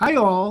Hi,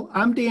 all.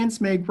 I'm Dan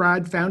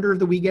Smegbrod, founder of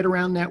the We Get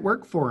Around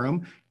Network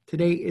Forum.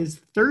 Today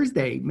is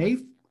Thursday, May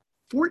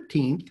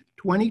 14th,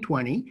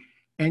 2020,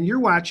 and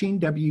you're watching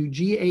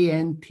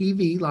WGAN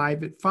TV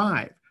live at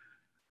 5.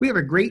 We have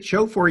a great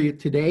show for you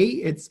today.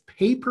 It's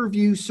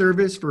pay-per-view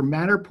service for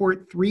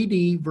Matterport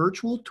 3D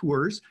virtual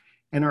tours,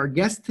 and our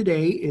guest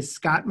today is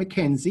Scott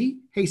McKenzie.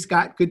 Hey,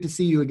 Scott, good to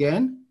see you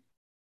again.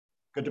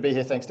 Good to be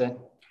here. Thanks, Dan.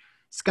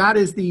 Scott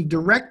is the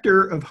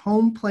director of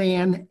Home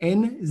Plan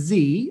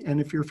NZ,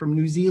 and if you're from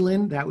New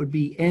Zealand, that would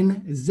be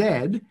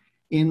NZ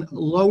in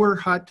Lower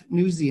Hutt,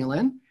 New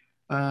Zealand.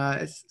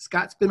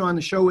 Scott's been on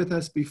the show with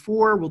us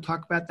before. We'll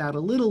talk about that a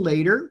little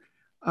later.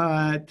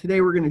 Today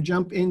we're going to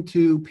jump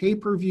into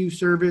pay-per-view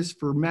service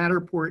for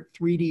Matterport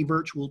 3D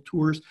virtual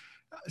tours.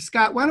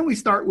 Scott, why don't we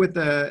start with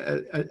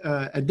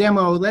a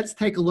demo? Let's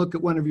take a look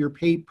at one of your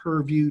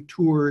pay-per-view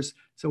tours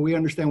so we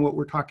understand what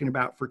we're talking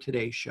about for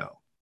today's show.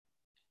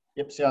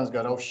 Yep, sounds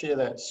good. I'll share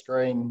that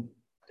screen,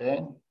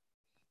 Dan.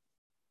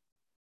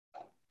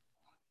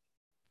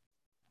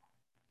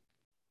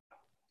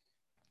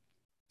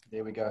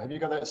 There we go. Have you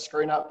got that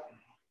screen up?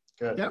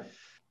 Good. Yep.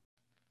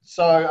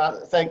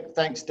 So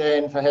thanks,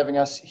 Dan, for having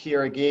us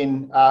here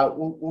again.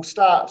 We'll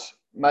start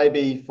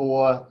maybe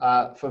for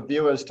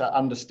viewers to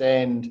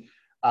understand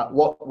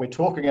what we're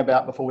talking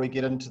about before we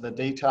get into the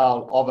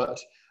detail of it,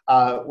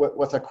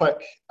 with a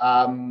quick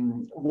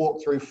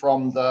walkthrough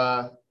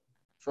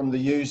from the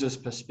user's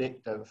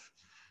perspective.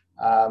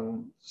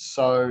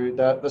 So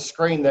the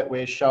screen that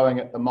we're showing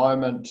at the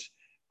moment,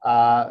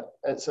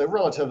 it's a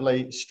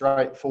relatively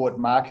straightforward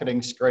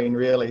marketing screen,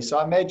 really. So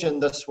I imagine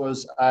this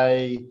was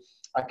a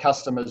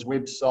customer's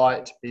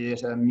website, be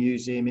it a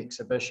museum,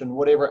 exhibition,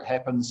 whatever it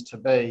happens to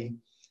be.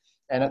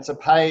 And it's a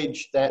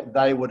page that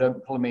they would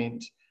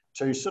implement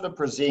to sort of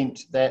present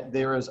that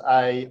there is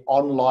an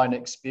online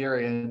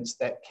experience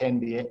that can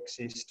be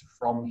accessed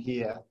from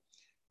here.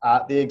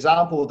 The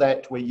example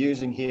that we're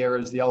using here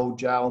is the Old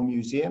Jail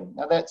Museum.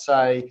 Now that's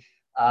a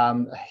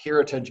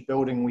heritage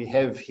building we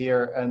have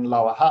here in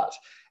Lower Hutt,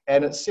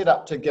 and it's set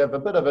up to give a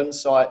bit of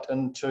insight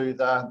into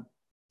the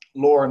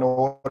law and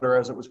order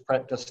as it was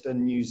practiced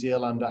in New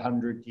Zealand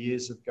 100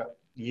 years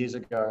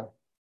ago.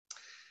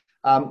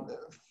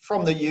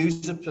 From the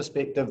user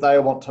perspective, they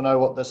want to know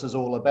what this is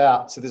all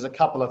about. So there's a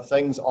couple of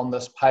things on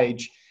this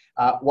page.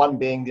 One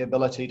being the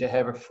ability to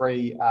have a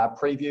free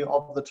preview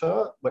of the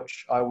tour,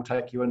 which I will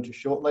take you into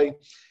shortly.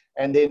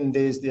 And then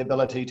there's the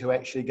ability to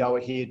actually go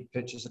ahead,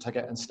 purchase a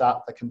ticket and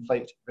start the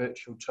complete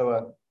virtual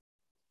tour.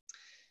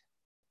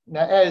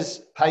 Now,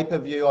 as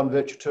pay-per-view on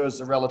virtual tours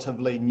is a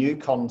relatively new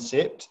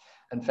concept,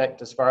 in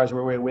fact, as far as we're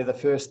aware, we're the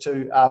first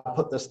to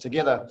put this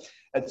together,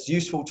 it's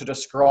useful to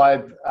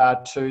describe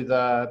to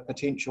the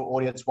potential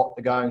audience what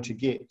they're going to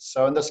get.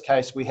 So in this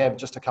case, we have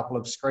just a couple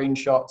of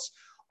screenshots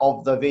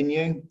of the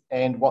venue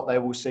and what they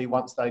will see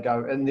once they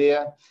go in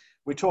there.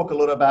 We talk a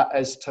little about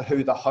as to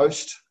who the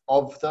host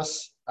of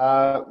this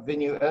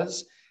venue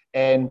is,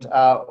 and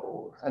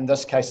in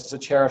this case it's a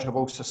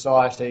charitable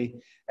society,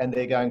 and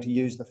they're going to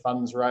use the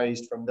funds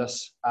raised from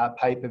this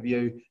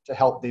pay-per-view to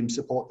help them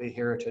support their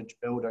heritage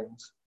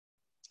buildings.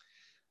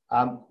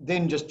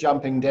 Then just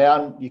jumping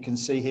down, you can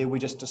see here we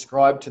just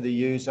describe to the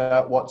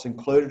user what's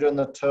included in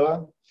the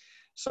tour.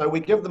 So we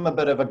give them a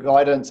bit of a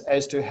guidance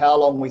as to how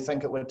long we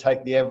think it would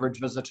take the average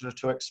visitor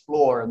to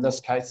explore. In this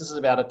case, this is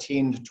about a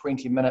 10 to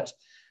 20 minute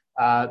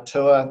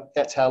tour.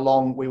 That's how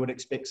long we would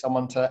expect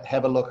someone to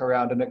have a look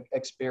around and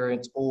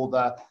experience all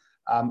the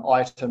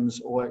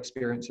items or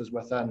experiences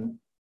within.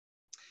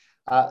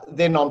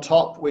 Then on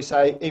top, we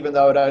say, even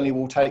though it only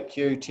will take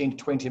you 10 to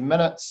 20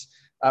 minutes,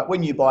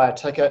 when you buy a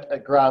ticket,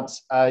 it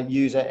grants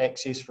user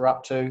access for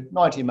up to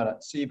 90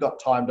 minutes. So you've got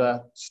time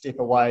to step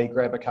away,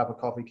 grab a cup of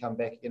coffee, come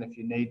back in if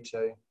you need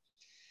to.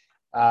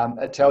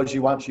 It tells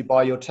you once you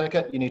buy your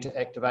ticket, you need to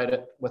activate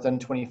it within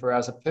 24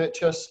 hours of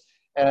purchase,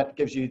 and it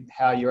gives you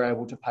how you're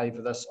able to pay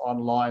for this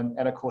online,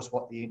 and of course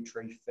what the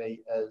entry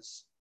fee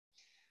is.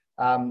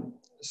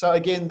 So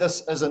again,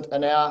 this isn't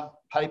in our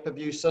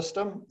pay-per-view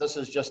system. This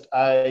is just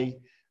a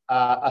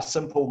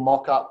simple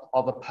mock-up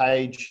of a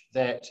page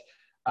that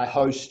a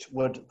host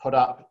would put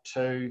up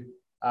to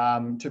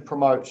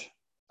promote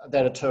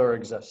that a tour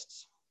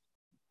exists.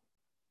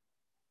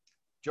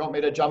 Do you want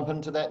me to jump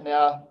into that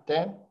now,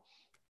 Dan?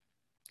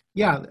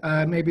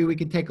 Yeah, maybe we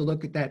could take a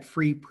look at that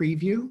free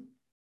preview.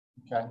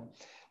 Okay.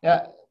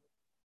 Now,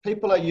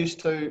 people are used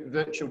to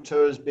virtual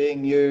tours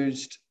being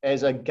used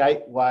as a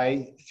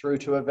gateway through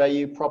to a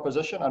value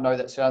proposition. I know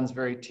that sounds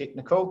very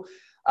technical.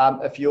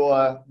 If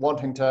you're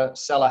wanting to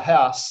sell a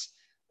house,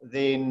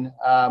 then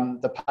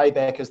the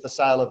payback is the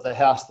sale of the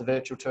house. The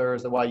virtual tour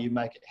is the way you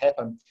make it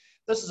happen.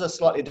 This is a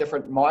slightly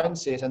different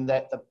mindset in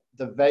that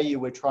the value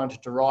we're trying to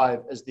derive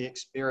is the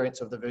experience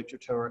of the virtual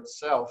tour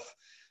itself.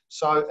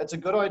 So it's a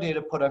good idea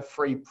to put a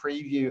free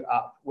preview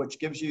up, which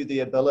gives you the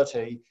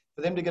ability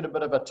for them to get a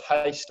bit of a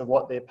taste of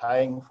what they're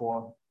paying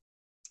for.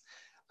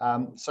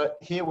 So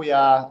here we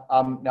are.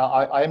 Now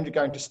I am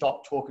going to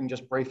stop talking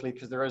just briefly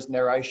because there is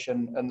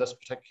narration in this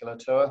particular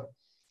tour.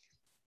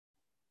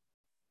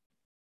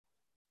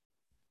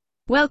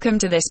 Welcome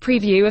to this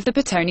preview of the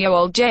Petonio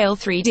Old Jail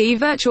 3D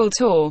virtual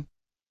tour.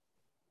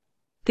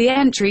 The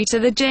entry to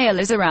the jail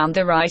is around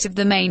the right of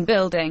the main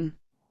building.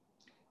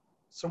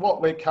 So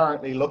what we're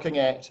currently looking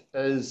at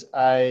is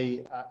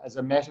a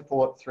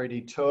Matterport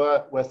 3D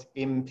tour with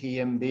MP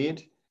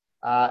Embed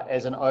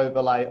as an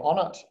overlay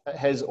on it. It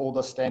has all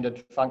the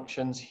standard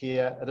functions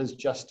here. It is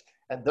just,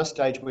 at this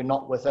stage, we're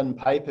not within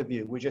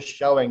pay-per-view. We're just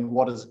showing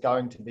what is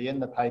going to be in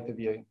the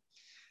pay-per-view.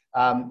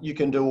 You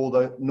can do all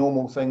the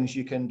normal things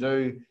you can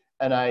do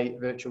in a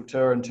virtual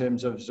tour in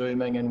terms of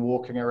zooming and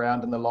walking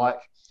around and the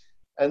like.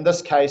 In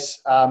this case,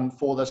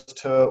 for this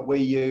tour, we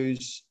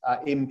use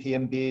MP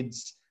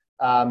Embed's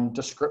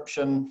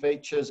description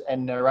features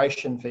and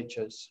narration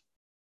features.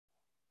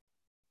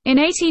 In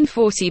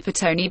 1840,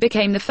 Petone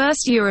became the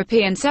first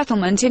European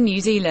settlement in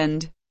New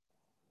Zealand.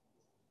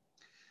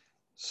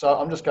 So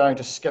I'm just going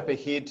to skip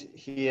ahead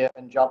here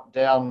and jump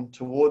down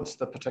towards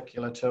the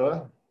particular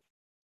tour.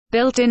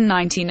 Built in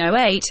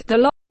 1908,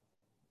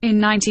 in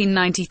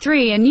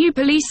 1993, a new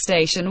police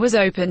station was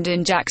opened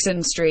in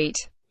Jackson Street.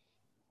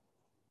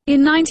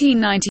 In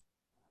 1990,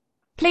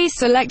 please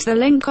select the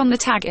link on the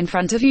tag in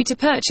front of you to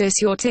purchase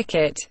your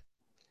ticket.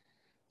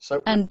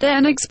 And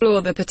then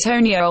explore the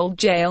Petonio Old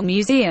Jail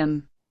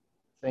Museum.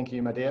 Thank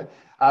you, my dear.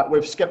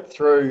 We've skipped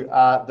through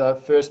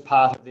the first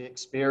part of the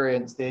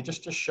experience there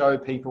just to show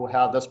people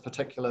how this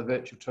particular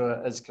virtual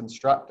tour is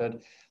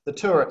constructed. The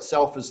tour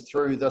itself is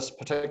through this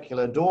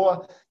particular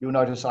door. You'll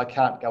notice I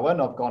can't go in.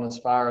 I've gone as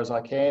far as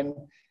I can.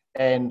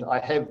 And I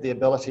have the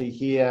ability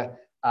here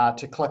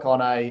to click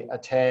on a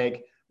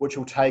tag, which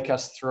will take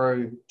us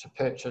through to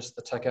purchase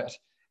the ticket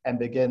and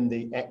begin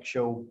the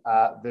actual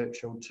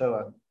virtual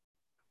tour.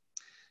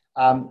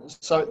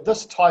 So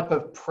this type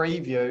of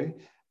preview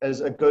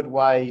is a good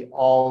way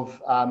of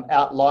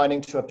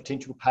outlining to a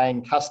potential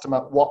paying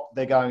customer what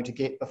they're going to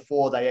get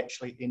before they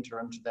actually enter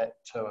into that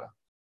tour.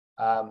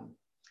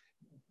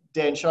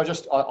 Dan,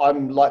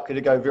 I'm likely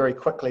to go very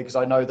quickly because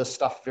I know this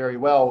stuff very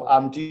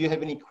well. Do you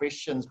have any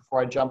questions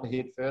before I jump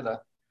ahead further?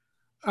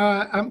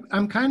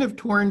 I'm kind of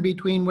torn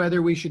between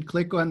whether we should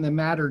click on the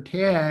Matter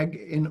tag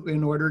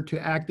in order to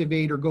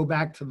activate or go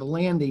back to the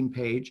landing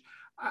page.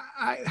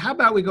 How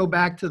about we go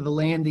back to the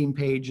landing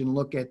page and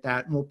look at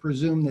that, and we'll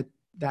presume that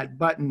that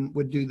button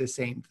would do the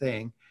same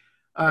thing.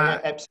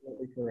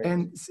 Absolutely correct.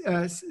 And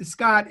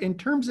Scott, in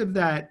terms of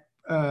that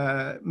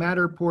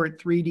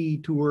Matterport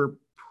 3D tour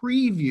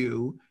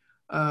preview,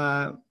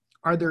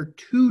 are there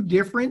two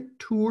different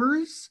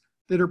tours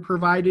that are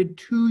provided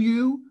to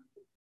you?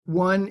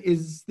 One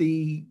is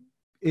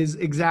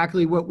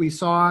exactly what we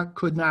saw,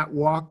 could not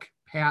walk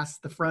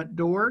past the front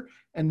door,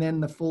 and then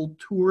the full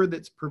tour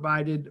that's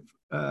provided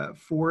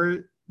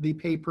for the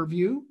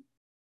pay-per-view.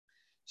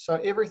 So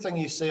everything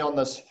you see on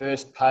this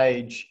first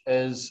page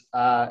is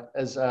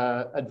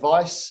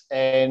advice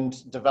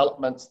and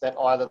developments that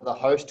either the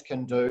host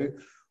can do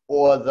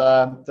or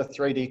the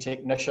 3D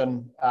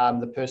technician,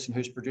 the person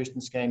who's produced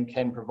and scanned,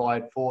 can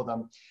provide for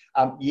them.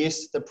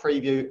 Yes, the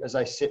preview is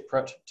a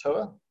separate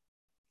tour.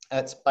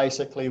 It's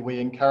basically,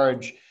 we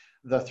encourage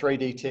the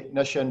 3D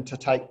technician to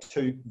take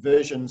two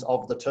versions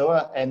of the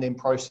tour and then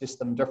process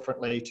them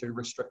differently to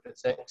restrict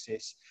its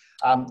access.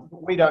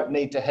 We don't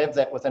need to have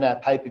that within our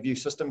pay-per-view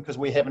system because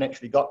we haven't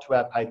actually got to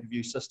our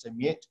pay-per-view system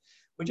yet.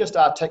 We're just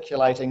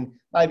articulating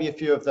maybe a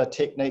few of the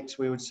techniques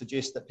we would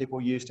suggest that people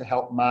use to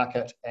help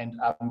market and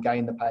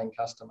gain the paying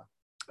customer.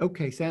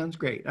 Okay, sounds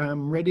great.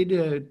 I'm ready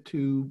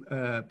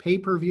to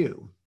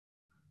pay-per-view.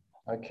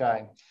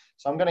 Okay,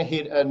 so I'm going to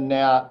head in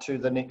now to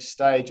the next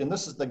stage, and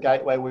this is the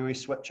gateway where we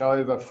switch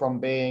over from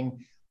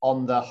being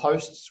on the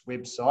host's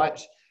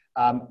website,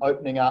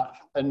 opening up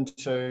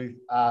into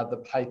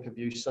the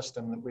pay-per-view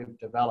system that we've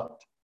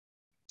developed.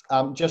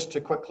 Just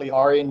to quickly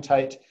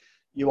orientate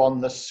you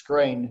on the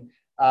screen,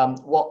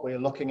 what we're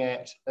looking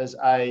at is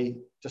a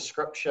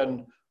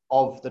description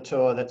of the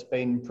tour that's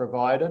been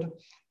provided.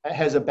 It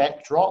has a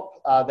backdrop,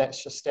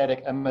 that's a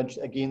static image,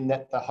 again,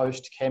 that the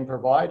host can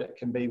provide. It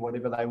can be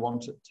whatever they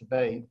want it to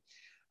be.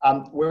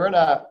 We're in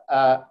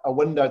a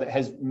window that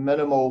has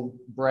minimal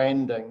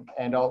branding,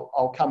 and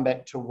I'll come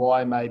back to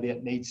why maybe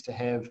it needs to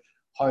have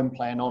home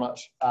plan on it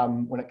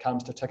when it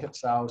comes to ticket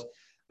sales.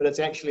 But it's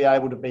actually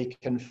able to be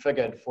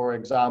configured. For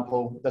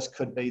example, this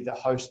could be the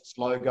host's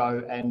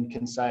logo and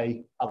can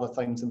say other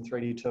things in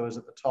 3D tours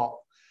at the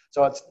top.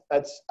 So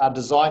it's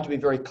designed to be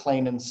very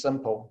clean and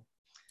simple.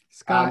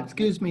 Scott,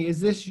 excuse me,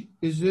 is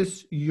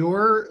this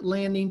your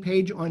landing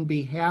page on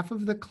behalf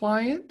of the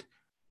client?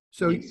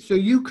 So, yes. So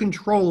you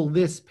control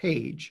this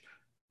page.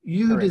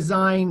 You Correct.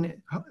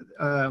 Design,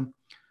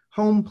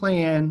 home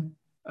plan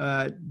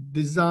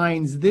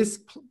designs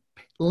this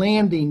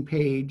landing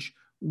page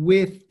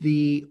with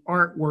the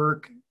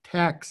artwork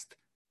text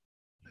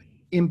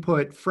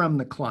input from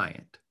the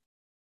client.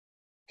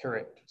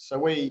 Correct. So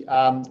we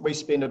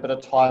spend a bit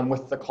of time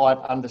with the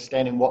client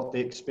understanding what the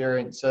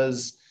experience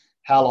is,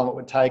 how long it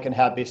would take, and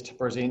how best to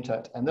present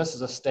it. And this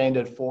is a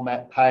standard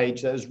format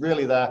page that is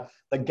really the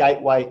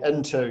gateway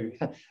into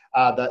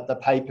the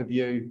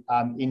pay-per-view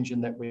engine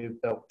that we've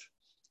built.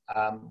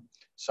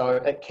 So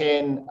it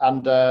can,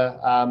 under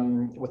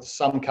with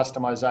some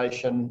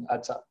customization,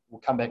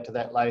 we'll come back to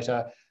that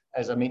later.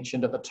 As I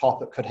mentioned at the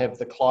top, it could have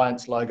the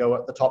client's logo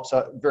at the top, so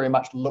it very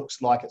much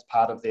looks like it's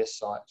part of their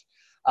site.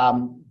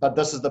 But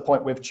this is the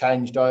point we've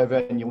changed over,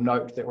 and you'll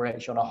note that we're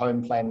actually on a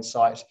home plan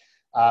site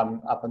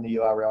up in the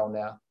URL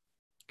now.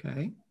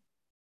 Okay.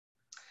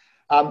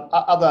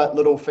 Other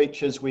little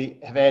features we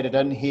have added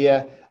in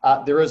here,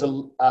 there is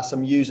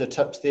some user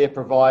tips there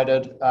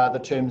provided,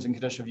 the terms and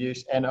conditions of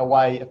use, and a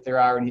way if there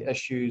are any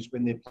issues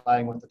when they're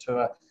playing with the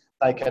tour,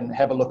 they can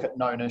have a look at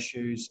known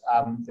issues.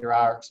 There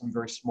are some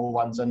very small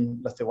ones in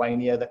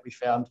Lithuania that we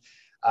found,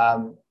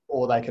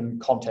 or they can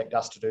contact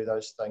us to do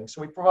those things.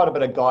 So we provide a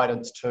bit of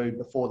guidance too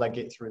before they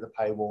get through the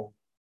paywall.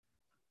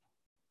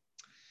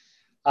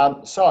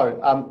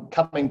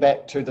 Coming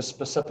back to the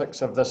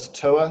specifics of this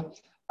tour,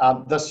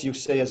 this you'll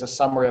see as a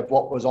summary of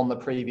what was on the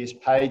previous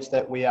page,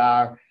 that we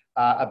are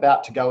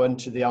about to go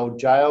into the old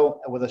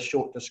jail with a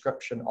short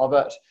description of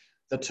it.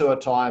 The tour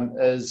time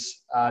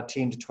is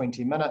 10 to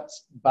 20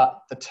 minutes,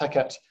 but the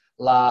ticket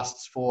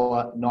lasts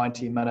for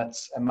 90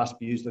 minutes and must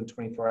be used in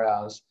 24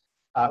 hours.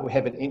 We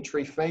have an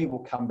entry fee. We'll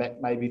come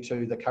back maybe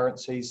to the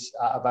currencies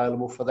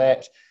available for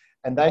that.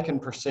 And they can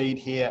proceed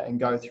here and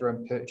go through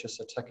and purchase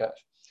a ticket.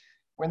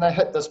 When they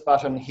hit this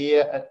button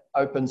here, it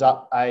opens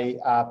up a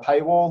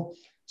paywall.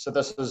 So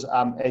this is,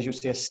 as you'll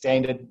see, a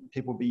standard.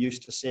 People will be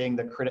used to seeing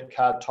the credit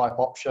card type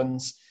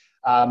options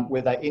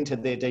where they enter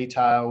their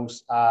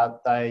details,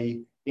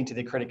 they enter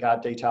their credit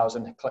card details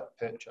and click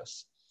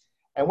purchase.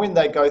 And when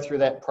they go through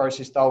that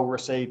process, they'll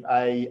receive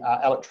a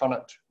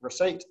electronic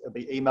receipt. It'll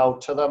be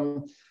emailed to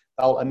them.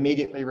 They'll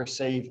immediately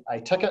receive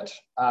a ticket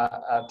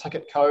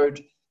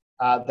code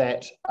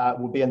that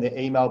will be in their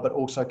email, but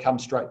also come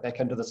straight back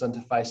into this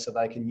interface so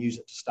they can use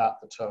it to start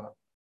the tour.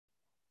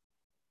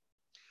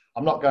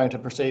 I'm not going to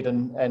proceed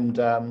and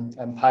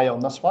pay on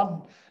this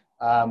one.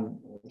 I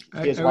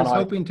was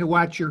hoping to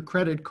watch your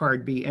credit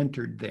card be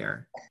entered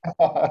there.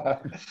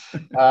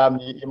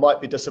 You might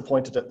be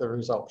disappointed at the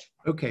result.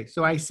 Okay,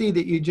 so I see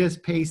that you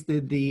just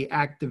pasted the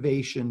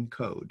activation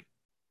code.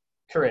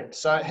 Correct.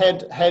 So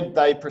had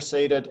they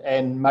proceeded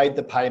and made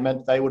the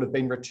payment, they would have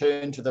been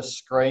returned to the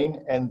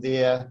screen and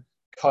their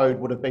code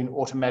would have been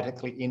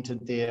automatically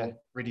entered there,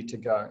 ready to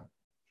go.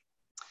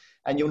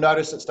 And you'll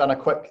notice it's done a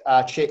quick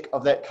check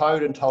of that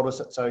code and told us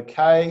it's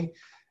okay.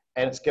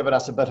 And it's given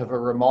us a bit of a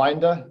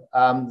reminder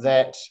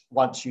that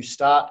once you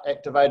start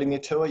activating the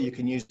tour, you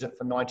can use it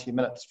for 90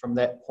 minutes from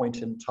that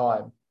point in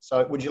time.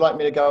 So would you like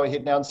me to go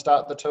ahead now and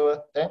start the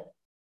tour, Dan?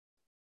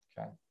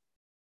 Okay.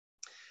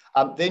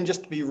 Then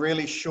just to be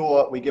really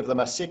sure, we give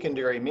them a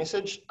secondary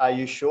message. Are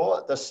you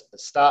sure? This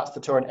starts the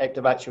tour and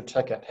activates your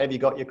ticket. Have you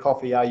got your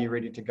coffee? Are you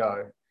ready to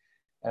go?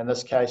 And in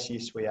this case,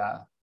 yes, we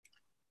are.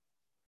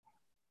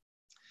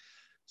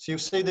 So you'll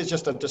see there's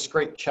just a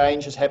discrete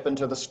change has happened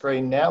to the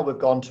screen now. We've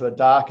gone to a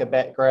darker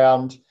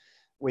background.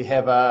 We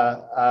have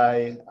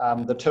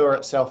the tour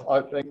itself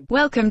opening.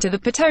 Welcome to the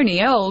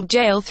Petonia Old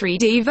Jail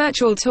 3D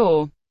virtual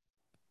tour.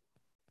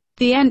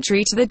 The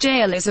entry to the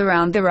jail is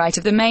around the right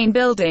of the main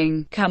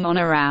building. Come on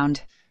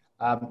around.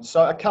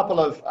 So a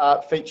couple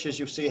of features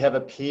you'll see have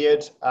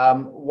appeared.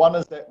 One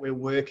is that we're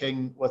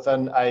working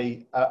within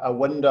a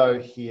window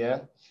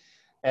here.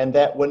 And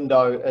that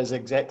window is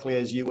exactly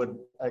as you would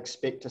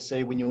expect to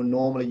see when you're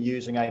normally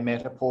using a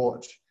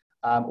Matterport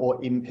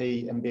or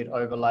MP embed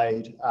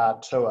overlaid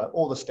tour.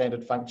 All the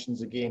standard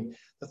functions again.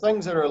 The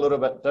things that are a little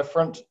bit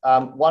different,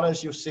 one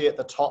is you'll see at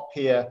the top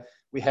here,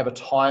 we have a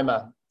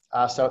timer.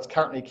 So it's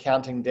currently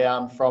counting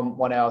down from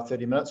 1 hour,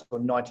 30 minutes or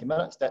 90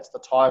 minutes. That's the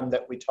time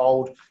that we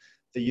told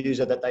the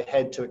user that they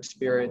had to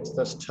experience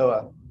this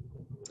tour.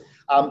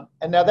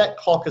 And now that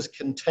clock is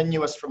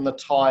continuous from the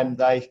time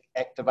they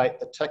activate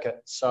the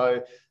ticket.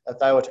 So if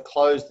they were to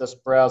close this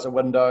browser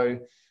window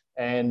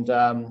and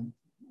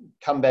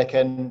come back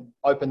in,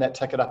 open that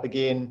ticket up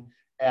again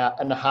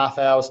in a half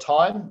hour's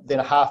time,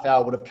 then a half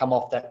hour would have come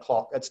off that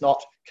clock. It's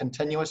not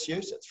continuous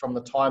use, it's from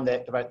the time they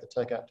activate the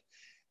ticket.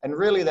 And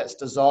really that's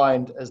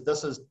designed as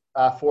this is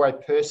for a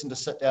person to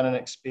sit down and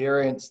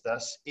experience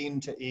this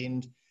end to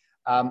end.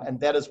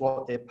 And that is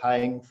what they're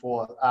paying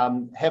for.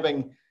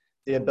 Having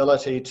the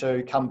ability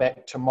to come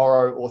back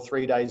tomorrow or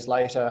 3 days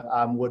later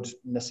would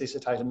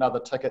necessitate another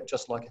ticket,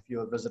 just like if you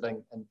were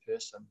visiting in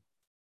person.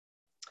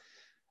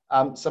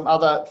 Some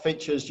other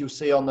features you'll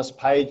see on this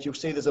page, you'll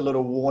see there's a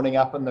little warning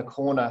up in the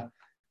corner.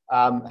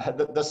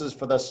 This is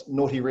for this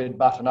naughty red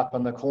button up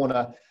in the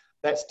corner.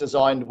 That's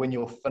designed when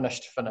you're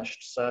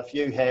finished. So if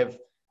you have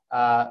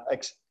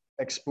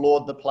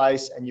explored the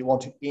place and you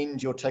want to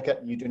end your ticket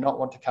and you do not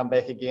want to come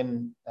back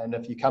again, and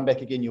if you come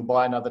back again, you'll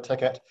buy another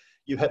ticket,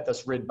 you hit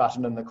this red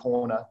button in the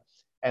corner,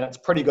 and it's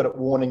pretty good at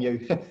warning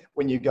you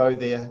when you go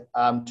there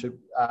to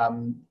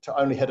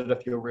only hit it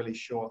if you're really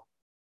sure.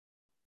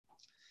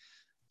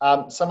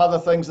 Some other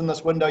things in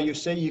this window you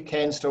see, you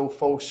can still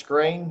full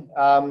screen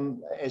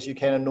as you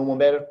can in normal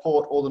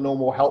Matterport. All the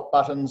normal help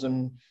buttons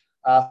and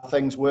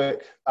things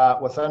work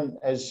within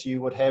as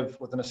you would have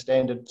within a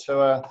standard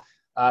tour.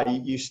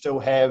 You still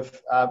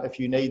have, if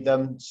you need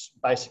them,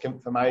 basic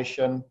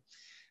information.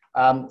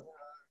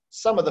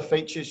 Some of the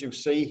features you'll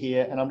see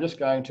here, and I'm just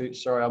going to,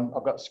 sorry,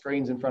 I've got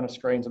screens in front of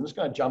screens. I'm just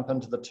going to jump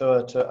into the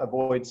tour to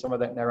avoid some of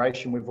that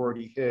narration we've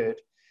already heard.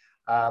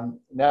 Now,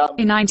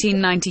 in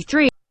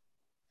 1993,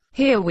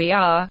 here we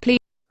are. Please.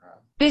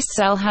 This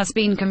cell has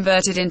been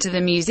converted into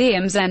the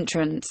museum's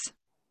entrance.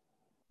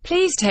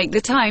 Please take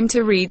the time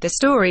to read the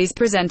stories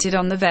presented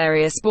on the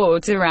various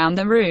boards around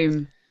the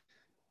room.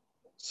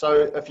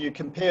 So if you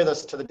compare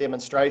this to the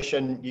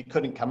demonstration, you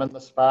couldn't come in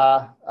this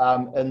far.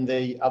 In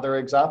the other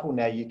example,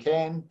 now you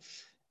can.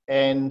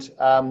 And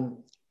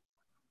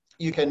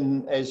you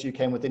can, as you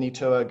can with any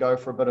tour, go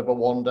for a bit of a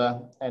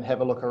wander and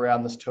have a look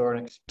around this tour.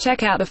 And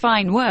check out the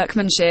fine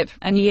workmanship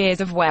and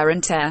years of wear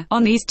and tear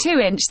on these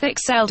 2-inch thick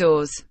cell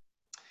doors.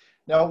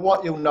 Now,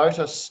 what you'll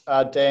notice,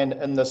 Dan,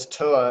 in this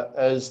tour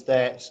is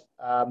that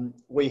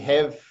we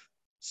have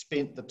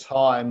spent the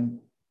time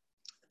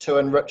to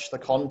enrich the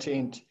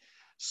content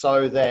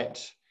so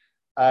that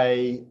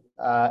a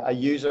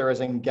user is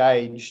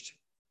engaged,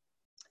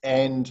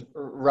 and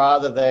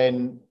rather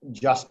than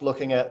just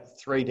looking at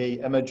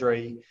 3D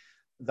imagery,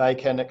 they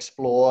can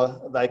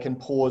explore, they can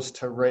pause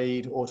to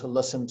read or to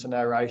listen to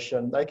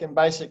narration. They can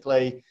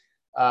basically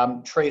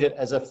treat it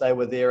as if they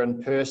were there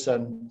in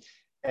person,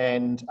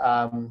 and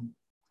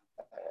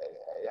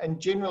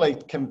generally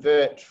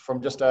convert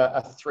from just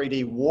a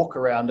 3D walk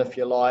around, if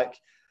you like,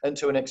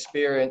 into an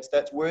experience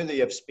that's worthy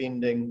of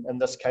spending, in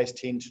this case,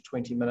 10 to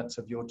 20 minutes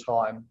of your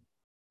time.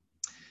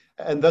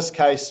 In this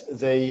case,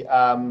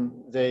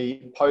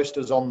 the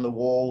posters on the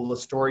wall, the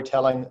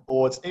storytelling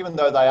boards, even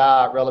though they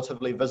are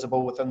relatively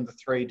visible within the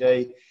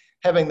 3D,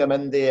 having them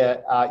in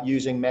there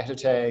using meta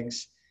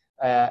tags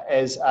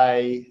as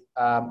a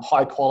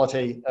high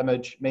quality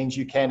image means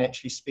you can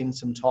actually spend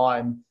some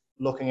time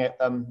looking at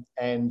them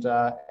and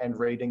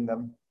reading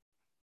them.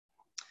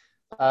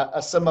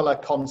 A similar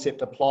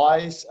concept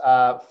applies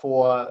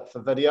for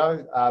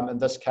video. In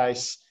this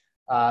case,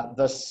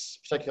 this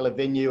particular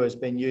venue has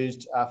been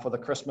used for the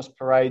Christmas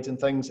parades and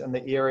things in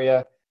the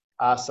area.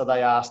 So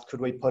they asked,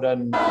 could we put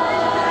in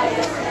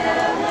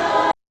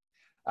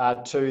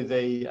to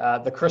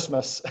the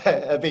Christmas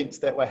events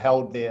that were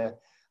held there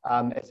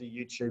as a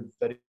YouTube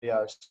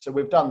video. So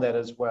we've done that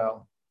as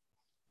well.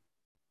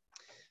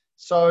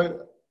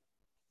 So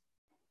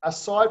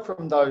aside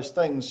from those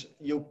things,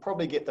 you'll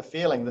probably get the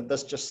feeling that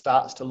this just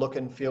starts to look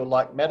and feel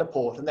like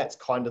Matterport, and that's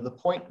kind of the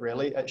point,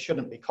 really. It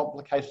shouldn't be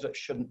complicated, it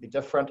shouldn't be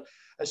different.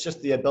 It's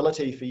just the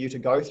ability for you to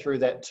go through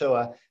that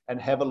tour and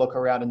have a look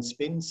around and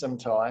spend some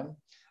time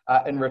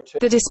in return.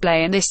 The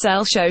display in this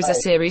cell shows a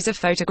series of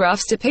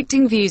photographs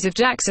depicting views of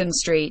Jackson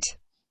Street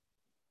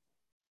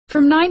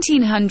from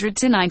 1900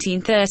 to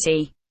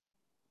 1930.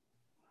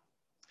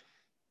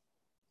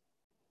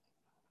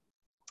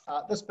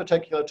 This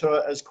particular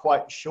tour is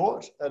quite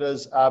short. It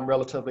is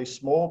relatively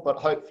small, but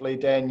hopefully,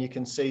 Dan, you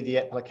can see the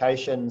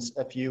applications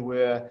if you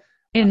were...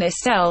 In this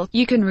cell,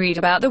 you can read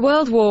about the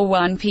World War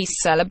I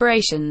peace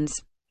celebrations.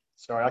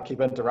 Sorry, I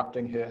keep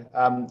interrupting here.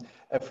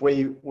 If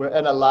we were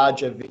in a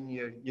larger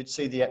venue, you'd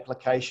see the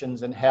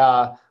applications and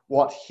how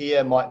what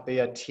here might be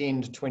a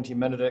 10 to 20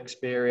 minute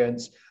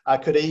experience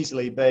could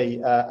easily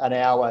be an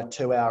hour,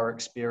 2 hour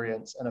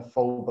experience in a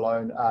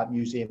full-blown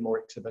museum or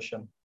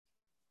exhibition.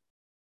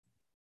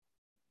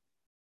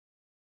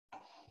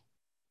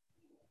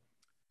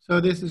 So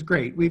this is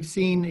great. We've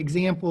seen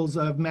examples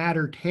of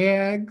matter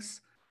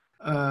tags,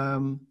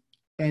 and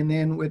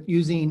then with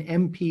using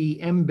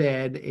MP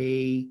Embed,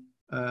 a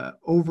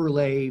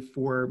overlay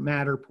for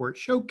Matterport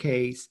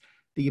Showcase,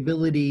 the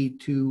ability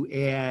to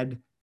add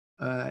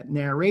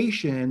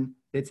narration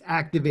that's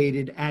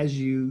activated as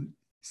you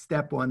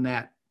step on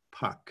that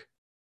puck,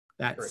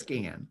 that Correct.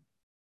 Scan.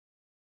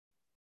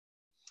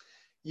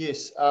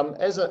 Yes,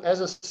 as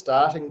a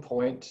starting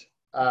point,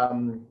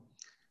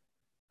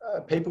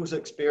 people's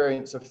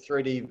experience of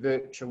 3D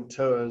virtual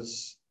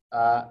tours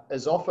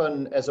is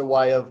often as a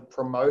way of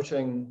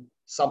promoting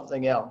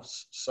something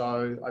else.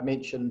 So I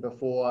mentioned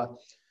before,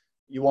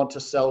 you want to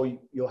sell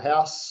your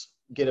house,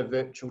 get a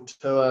virtual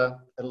tour,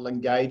 it'll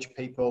engage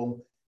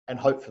people and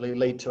hopefully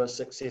lead to a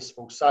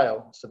successful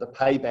sale. So the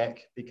payback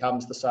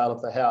becomes the sale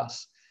of the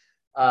house.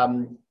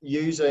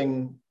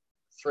 Using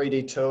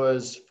 3D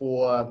tours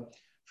for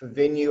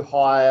venue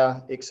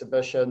hire,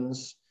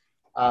 exhibitions,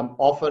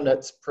 often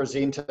it's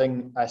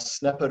presenting a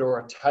snippet or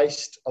a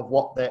taste of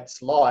what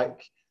that's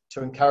like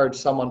to encourage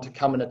someone to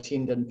come and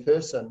attend in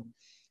person.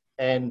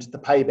 And the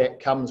payback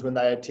comes when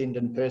they attend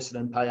in person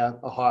and pay a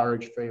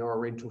hireage fee or a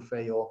rental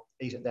fee or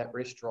eat at that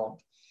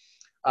restaurant.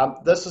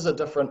 This is a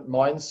different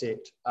mindset.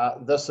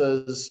 This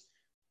is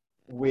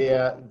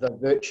where the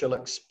virtual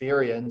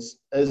experience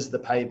is the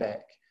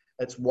payback.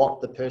 It's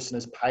what the person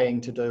is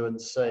paying to do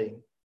and see.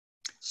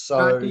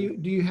 So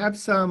do you have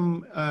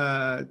some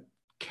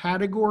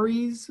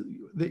categories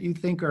that you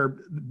think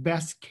are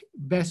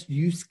best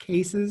use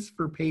cases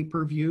for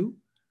pay-per-view?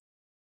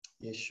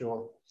 Yeah,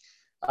 sure.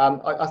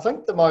 I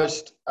think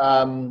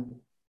the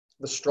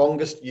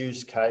strongest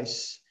use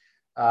case,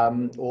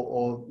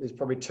 or there's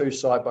probably two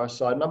side by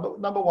side.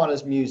 Number one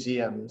is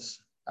museums.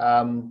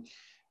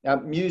 Now,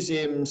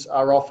 museums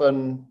are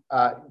often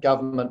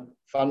government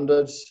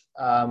funded.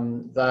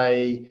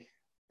 They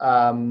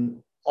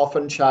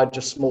often charge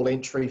a small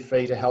entry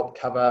fee to help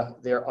cover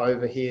their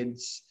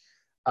overheads.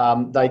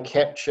 They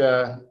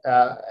capture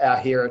our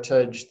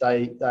heritage.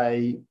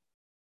 They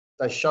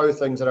show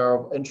things that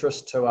are of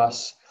interest to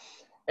us.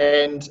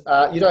 And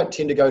you don't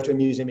tend to go to a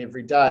museum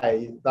every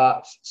day,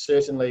 but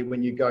certainly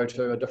when you go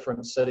to a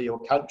different city or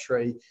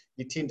country,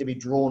 you tend to be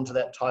drawn to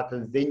that type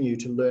of venue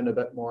to learn a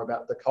bit more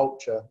about the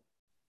culture.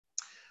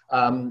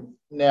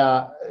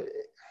 Now,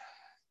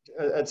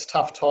 it's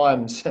tough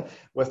times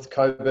with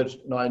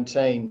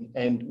COVID-19,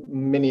 and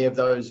many of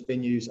those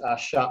venues are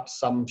shut,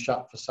 some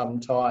shut for some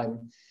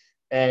time,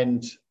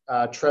 and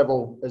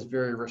travel is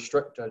very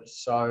restricted.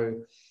 So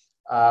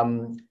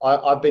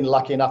I've been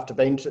lucky enough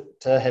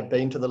to have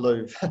been to the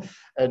Louvre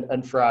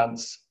in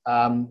France.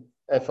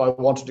 If I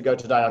wanted to go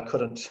today, I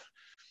couldn't.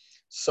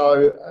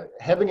 So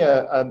having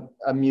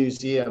a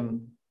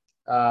museum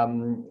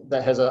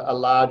that has a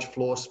large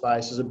floor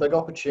space is a big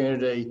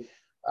opportunity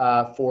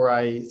for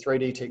a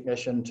 3D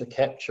technician to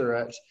capture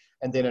it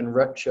and then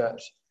enrich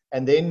it,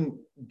 and then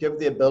give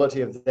the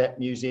ability of that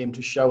museum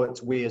to show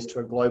its wares to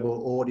a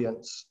global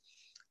audience,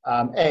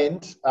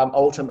 and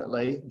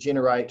ultimately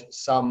generate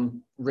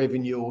some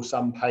revenue or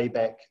some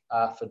payback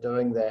for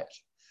doing that.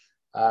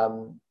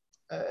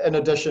 In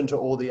addition to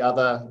all the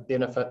other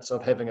benefits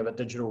of having a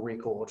digital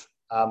record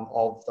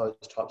of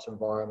those types of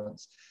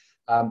environments.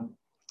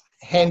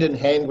 Hand in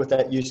hand with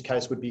that use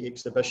case would be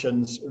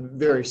exhibitions,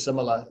 very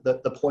similar.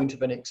 The point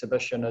of an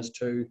exhibition is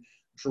to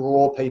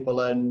draw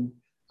people in,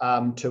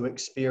 to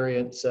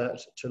experience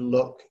it, to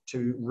look,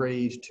 to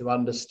read, to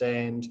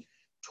understand,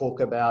 talk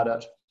about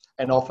it.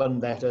 And often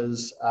that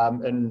is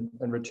in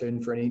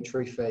return for an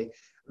entry fee.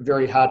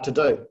 Very hard to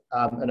do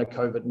in a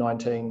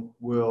COVID-19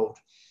 world.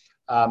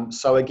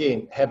 So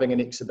again, having an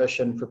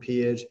exhibition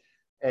prepared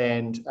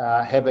and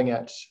having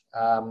it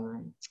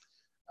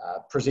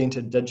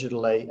presented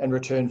digitally in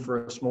return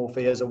for a small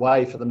fee is a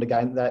way for them to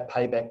gain that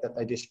payback that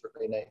they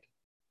desperately need.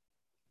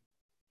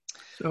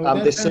 So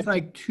that sounds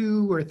like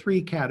 2 or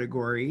 3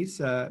 categories: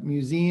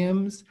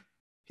 museums,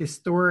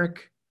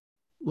 historic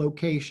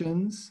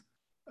locations,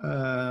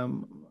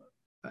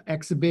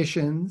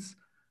 exhibitions.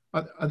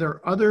 Are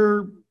there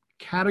other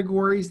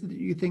categories that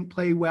you think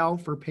play well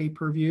for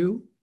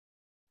pay-per-view?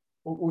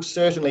 Well,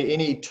 certainly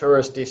any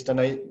tourist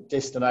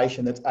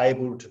destination that's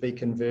able to be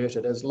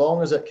converted, as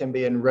long as it can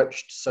be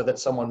enriched so that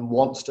someone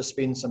wants to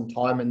spend some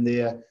time in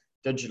there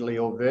digitally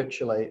or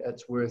virtually,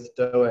 it's worth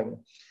doing.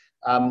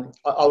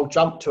 I'll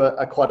jump to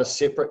quite a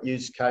separate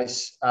use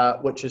case,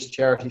 which is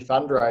charity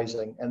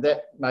fundraising. And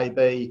that may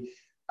be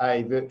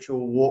a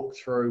virtual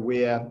walkthrough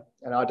where,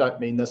 and I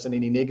don't mean this in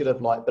any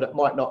negative light, but it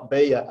might not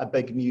be a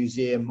big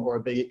museum or a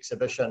big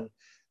exhibition.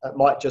 It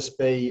might just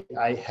be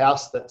a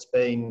house that's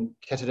been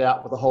kitted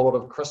out with a whole lot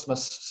of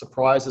Christmas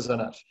surprises in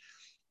it.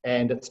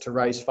 And it's to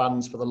raise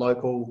funds for the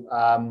local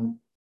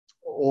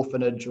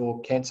orphanage or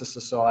cancer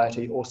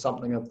society or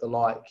something of the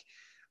like.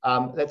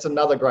 That's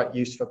another great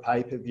use for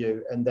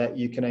pay-per-view, in that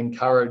you can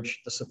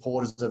encourage the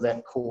supporters of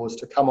that cause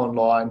to come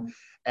online,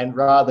 and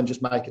rather than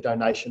just make a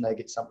donation, they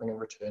get something in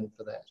return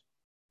for that.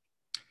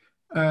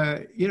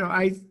 You know,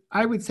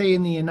 I would say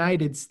in the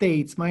United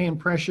States, my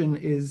impression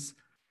is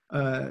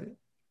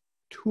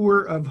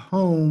tour of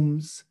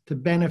homes to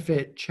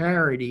benefit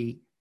charity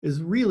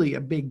is really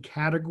a big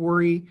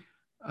category.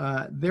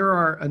 There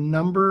are a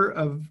number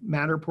of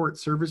Matterport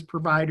service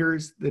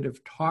providers that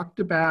have talked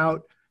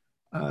about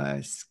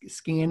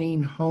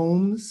scanning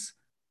homes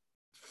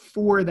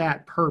for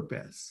that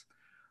purpose.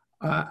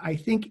 I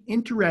think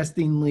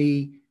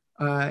interestingly,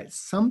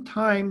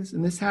 sometimes,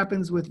 and this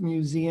happens with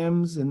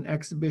museums and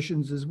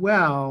exhibitions as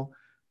well,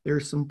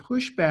 there's some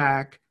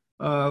pushback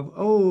of,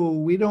 oh,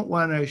 we don't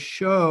want to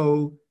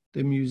show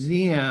the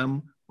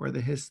museum or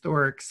the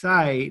historic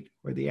site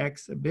or the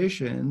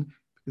exhibition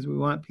because we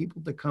want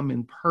people to come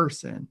in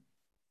person.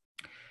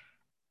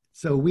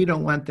 So we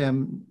don't want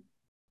them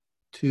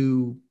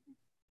to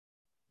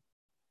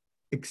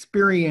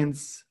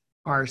experience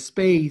our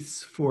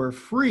space for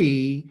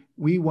free.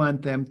 We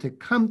want them to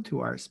come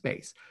to our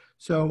space.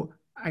 So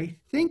I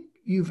think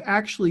you've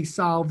actually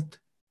solved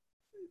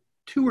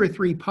 2 or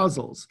 3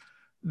 puzzles.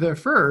 The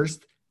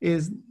first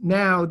is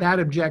now that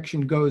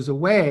objection goes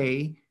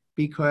away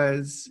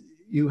because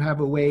you have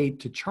a way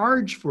to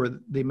charge for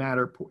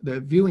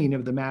the viewing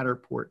of the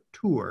Matterport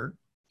tour.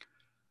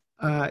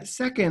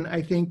 Second,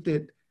 I think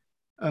that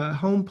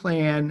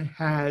HomePlan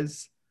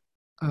has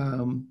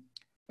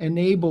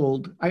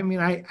enabled, I mean,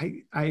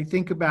 I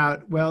think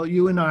about, well,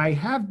 you and I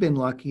have been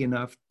lucky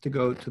enough to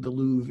go to the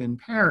Louvre in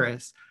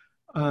Paris,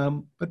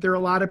 but there are a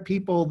lot of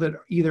people that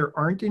either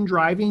aren't in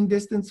driving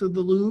distance of the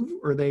Louvre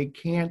or they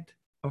can't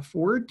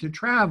afford to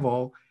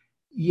travel,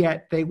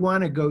 yet they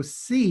want to go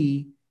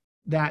see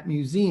that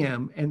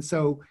museum. And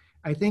so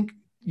I think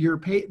the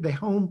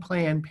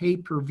HomePlan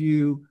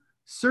pay-per-view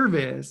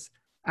service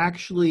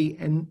actually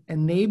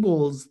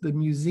enables the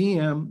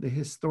museum, the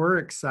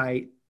historic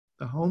site,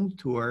 the home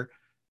tour,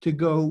 to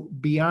go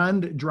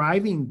beyond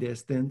driving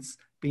distance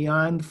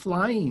beyond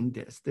flying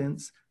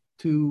distance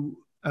to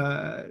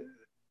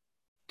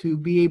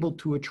be able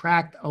to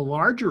attract a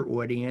larger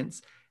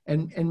audience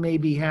and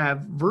maybe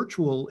have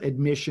virtual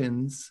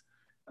admissions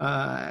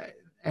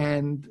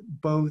and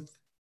both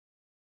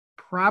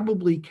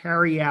probably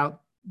carry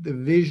out the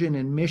vision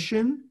and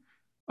mission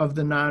of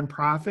the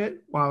nonprofit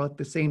while at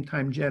the same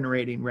time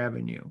generating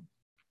revenue.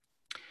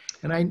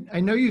 And I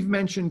know you've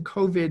mentioned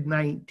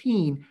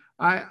COVID-19.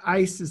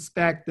 I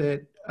suspect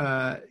that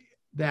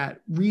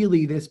that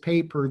really this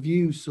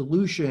pay-per-view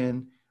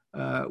solution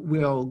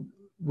will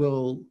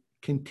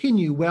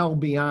continue well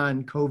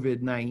beyond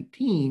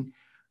COVID-19.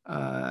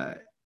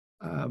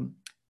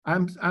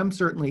 I'm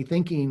certainly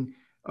thinking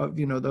of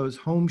those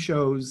home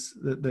shows,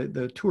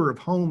 the tour of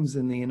homes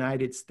in the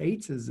United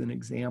States as an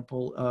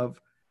example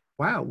of,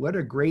 wow, what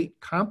a great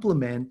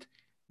compliment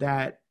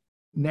that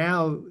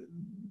now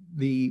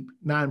the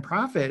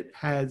nonprofit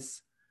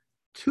has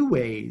two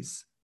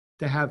ways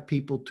to have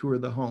people tour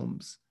the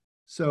homes.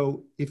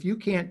 So if you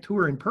can't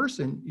tour in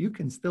person, you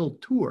can still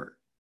tour.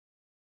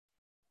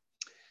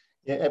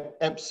 Yeah,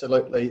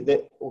 absolutely.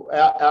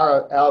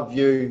 Our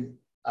view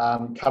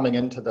coming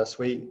into this,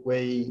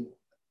 we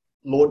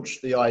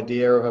launched the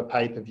idea of a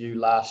pay-per-view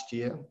last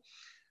year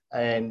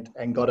and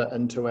got it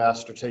into our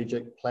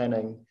strategic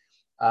planning.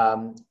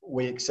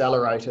 We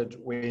accelerated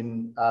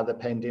when the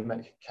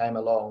pandemic came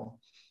along.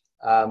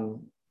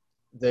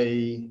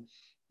 The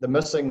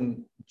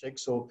missing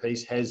jigsaw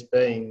piece has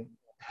been,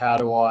 how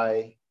do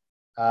I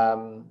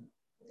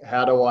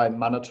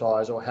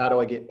monetize, or how do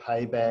I get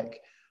payback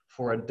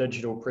for a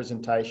digital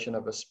presentation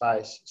of a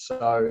space?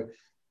 So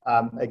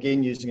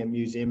again, using a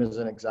museum as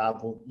an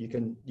example, you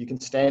can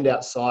stand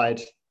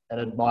outside and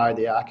admire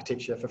the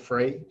architecture for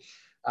free.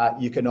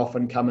 You can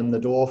often come in the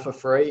door for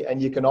free,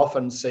 and you can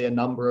often see a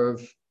number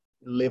of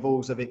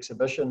levels of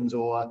exhibitions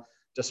or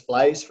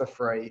displays for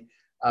free.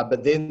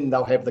 But then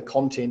they'll have the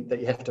content that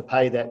you have to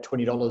pay that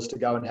 $20 to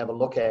go and have a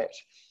look at.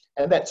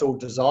 And that's all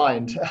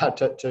designed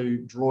to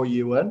draw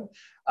you in,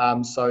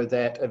 so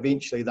that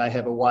eventually they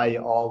have a way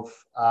of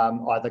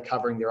either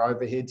covering their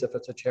overheads if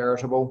it's a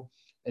charitable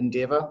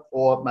endeavour,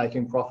 or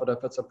making profit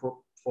if it's a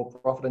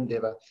for-profit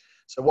endeavour.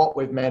 So what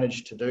we've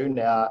managed to do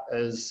now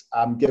is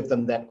give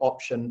them that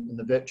option in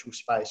the virtual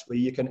space where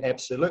you can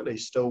absolutely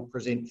still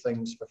present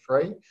things for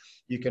free.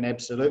 You can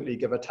absolutely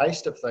give a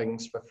taste of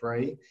things for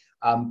free,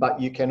 but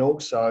you can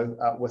also,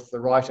 with the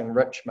right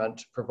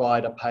enrichment,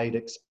 provide a paid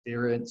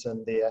experience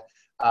in there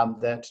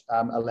that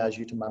allows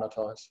you to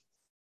monetize.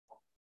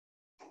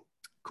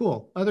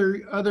 Cool.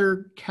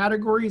 Other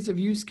categories of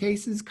use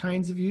cases,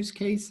 kinds of use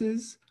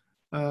cases?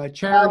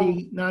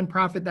 Charity,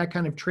 nonprofit, that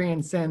kind of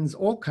transcends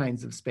all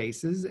kinds of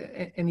spaces.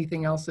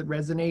 Anything else that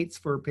resonates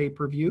for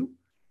pay-per-view?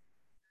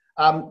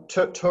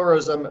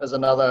 Tourism is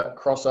another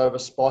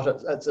crossover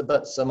spot. It's a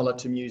bit similar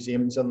to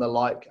museums and the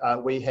like.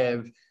 We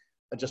have,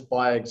 just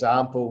by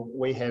example,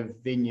 we have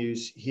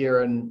venues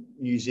here in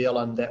New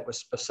Zealand that were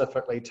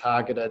specifically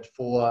targeted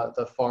for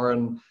the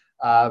foreign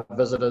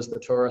visitors, the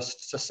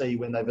tourists, to see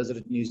when they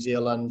visited New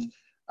Zealand.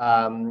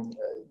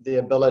 The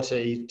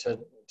ability to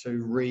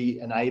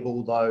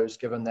re-enable those,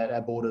 given that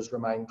our borders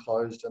remain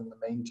closed in the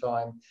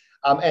meantime.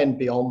 And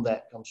beyond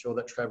that, I'm sure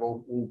that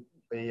travel will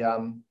be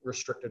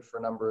restricted for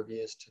a number of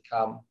years to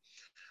come.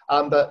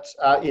 But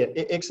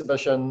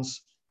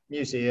exhibitions,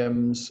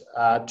 museums,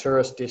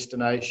 tourist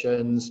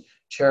destinations,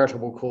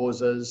 charitable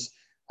causes,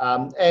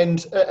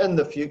 and in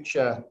the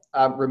future,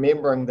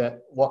 remembering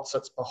that what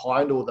sits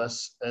behind all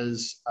this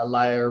is a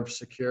layer of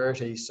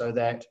security so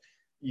that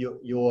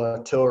your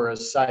tour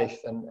is safe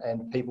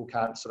and people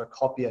can't sort of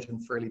copy it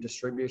and freely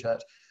distribute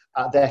it.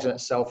 That in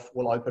itself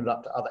will open it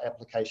up to other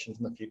applications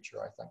in the future,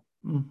 I think.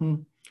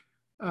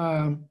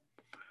 Mm-hmm.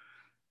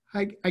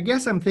 I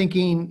guess I'm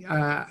thinking,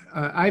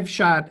 I've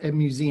shot a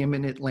museum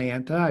in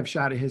Atlanta. I've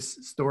shot a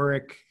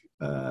historic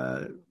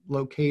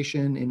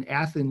location in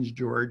Athens,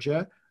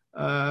 Georgia.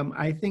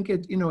 I think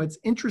it's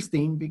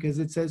interesting because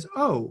it says,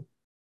 oh,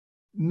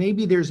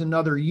 maybe there's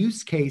another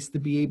use case to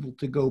be able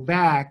to go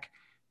back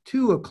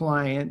to a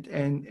client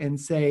and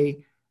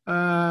say,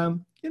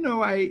 you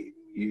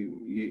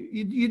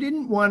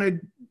didn't want to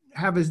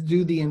have us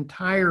do the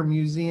entire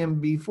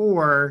museum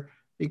before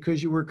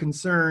because you were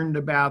concerned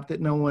about that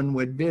no one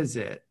would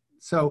visit.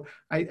 So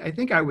I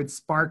think I would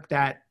spark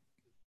that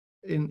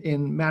in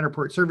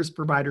Matterport service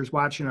providers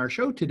watching our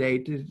show today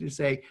to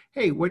say,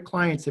 hey, what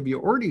clients have you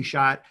already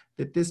shot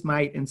that this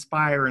might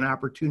inspire an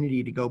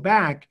opportunity to go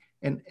back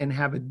and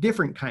have a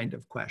different kind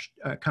of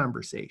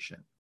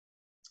conversation?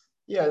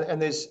 Yeah,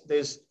 and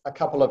there's a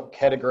couple of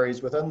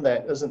categories within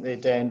that, isn't there,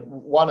 Dan?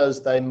 One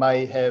is they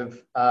may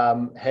have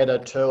had a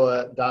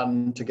tour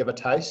done to give a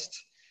taste,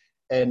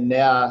 and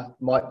now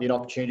might be an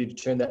opportunity to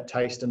turn that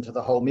taste into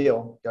the whole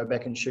meal, go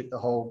back and shoot the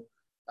whole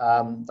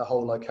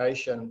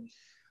location.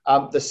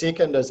 The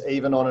second is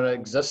even on an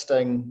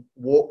existing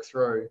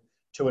walkthrough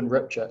to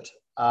enrich it,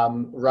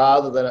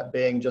 rather than it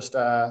being just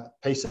a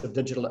piece of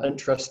digital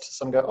interest.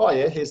 Some go, oh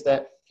yeah, here's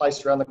that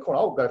place around the corner.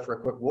 I'll go for a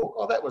quick walk.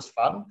 Oh, that was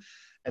fun.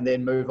 And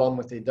then move on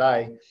with their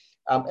day.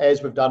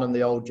 as we've done in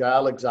the old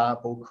jail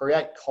example,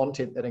 create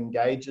content that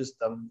engages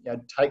them,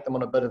 take them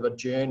on a bit of a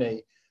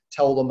journey,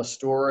 tell them a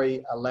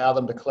story, allow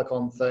them to click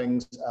on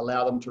things,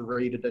 allow them to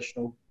read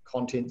additional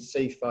content,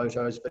 see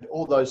photos, but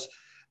all those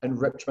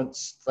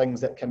enrichments,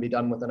 things that can be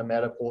done within a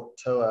Matterport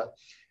tour.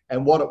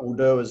 And what it will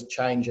do is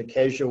change a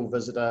casual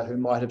visitor who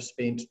might have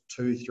spent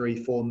 2,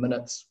 3, 4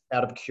 minutes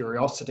out of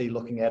curiosity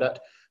looking at it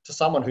to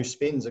someone who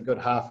spends a good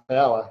half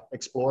hour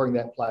exploring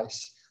that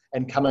place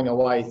and coming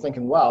away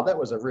thinking, wow, that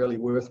was a really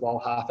worthwhile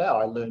half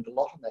hour. I learned a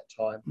lot in that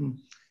time. Mm.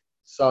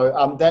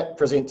 So that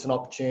presents an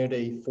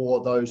opportunity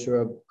for those who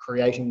are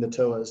creating the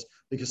tours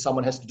because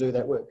someone has to do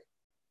that work.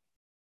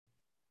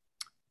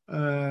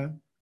 I'm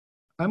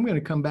going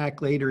to come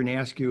back later and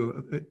ask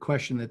you a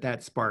question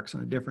that sparks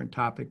on a different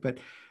topic. But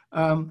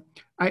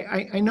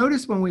I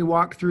noticed when we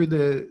walked through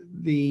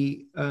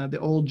the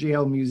old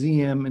jail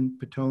museum in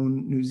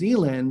Petone, New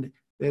Zealand,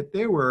 that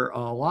there were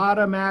a lot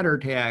of Matter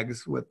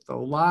tags with a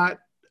lot,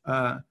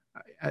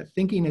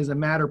 thinking as a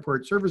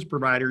Matterport service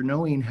provider,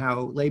 knowing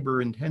how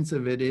labor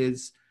intensive it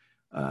is,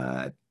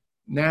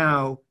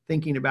 now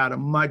thinking about a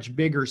much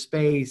bigger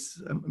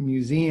space, a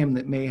museum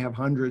that may have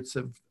hundreds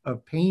of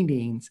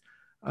paintings,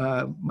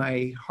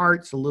 my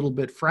heart's a little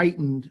bit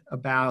frightened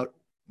about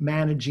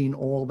managing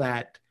all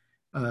that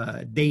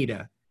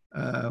data.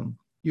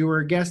 You were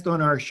a guest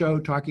on our show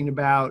talking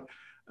about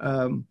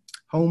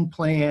home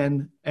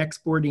plan,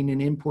 exporting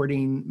and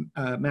importing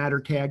Matter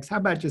tags. How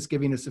about just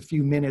giving us a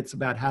few minutes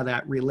about how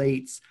that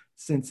relates,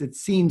 since it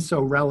seems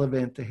so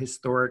relevant to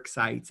historic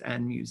sites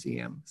and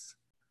museums?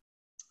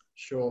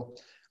 Sure.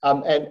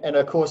 And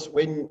of course,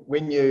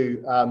 when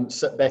you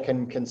sit back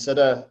and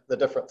consider the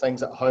different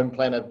things that Home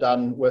Plan have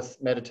done with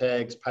Matter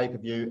tags,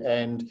 pay-per-view,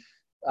 and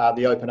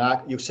the Open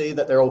Arc, you'll see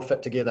that they're all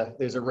fit together.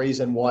 There's a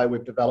reason why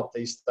we've developed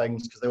these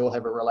things, because they all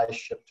have a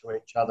relationship to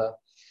each other.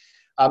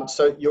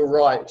 So you're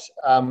right,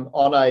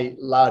 on a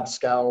large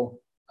scale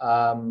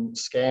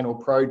scan or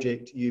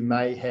project, you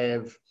may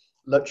have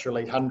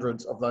literally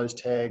hundreds of those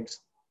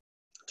tags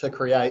to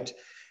create.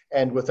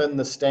 And within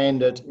the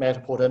standard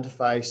Matterport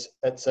interface,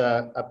 it's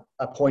a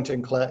point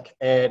and click,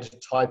 add,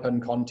 type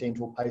in content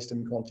or paste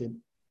in content.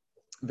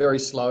 Very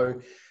slow.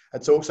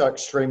 It's also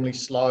extremely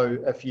slow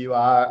if you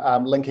are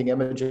linking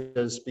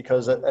images,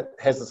 because it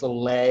has this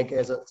little lag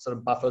as it sort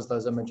of buffers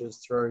those images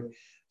through.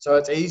 So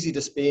it's easy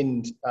to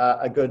spend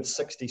a good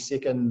 60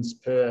 seconds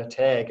per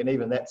tag, and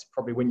even that's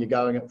probably when you're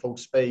going at full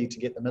speed to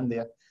get them in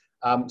there.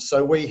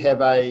 So we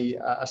have a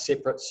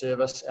separate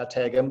service, our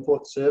tag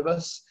import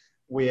service,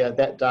 where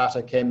that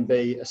data can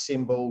be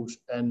assembled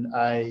in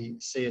a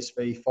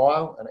CSV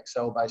file, an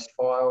Excel-based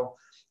file,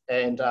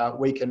 and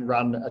we can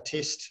run a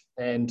test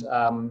and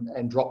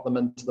drop them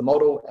into the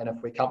model. And if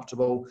we're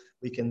comfortable,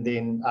 we can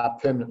then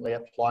permanently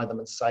apply them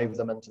and save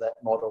them into that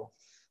model.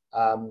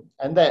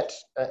 And that,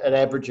 it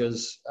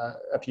averages,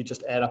 if you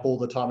just add up all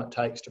the time it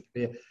takes to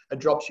prepare, it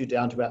drops you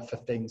down to about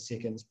 15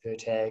 seconds per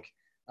tag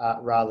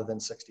rather than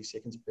 60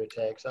 seconds per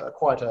tag. So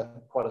quite a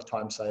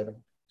time saving.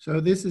 So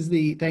this is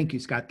thank you,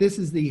 Scott. This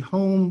is the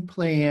Home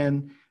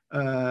Plan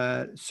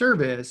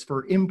service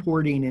for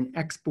importing and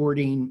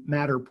exporting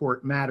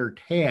Matterport Matter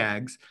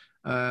tags.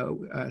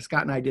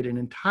 Scott and I did an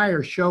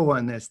entire show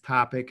on this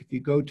topic. If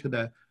you go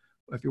to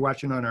if you're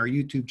watching on our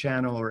YouTube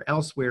channel or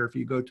elsewhere, if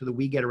you go to the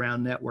We Get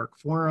Around Network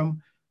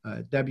forum,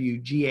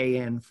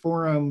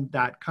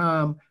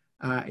 WGANforum.com,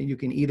 you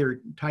can either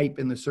type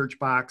in the search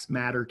box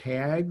Matter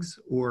tags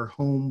or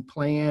Home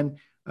Plan,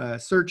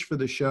 search for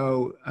the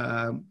show.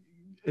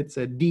 It's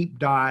a deep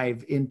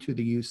dive into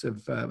the use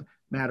of of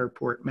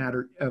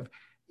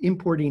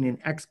importing and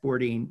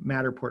exporting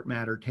Matterport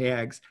Matter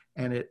tags,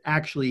 and it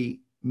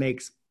actually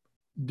makes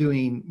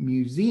doing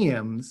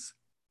museums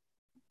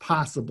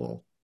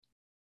possible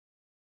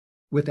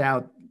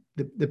without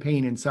the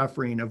pain and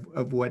suffering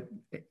of what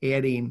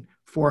adding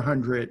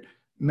 400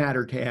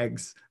 Matter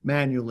tags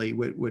manually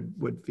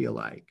would feel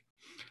like.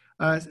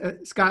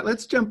 Scott,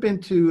 let's jump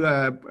into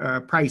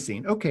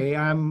pricing. Okay,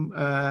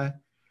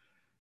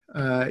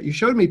 you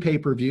showed me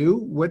pay-per-view.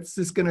 What's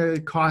this going to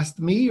cost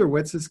me, or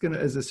what's this going to,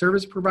 as a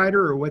service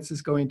provider, or what's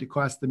this going to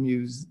cost the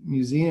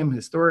museum,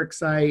 historic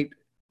site,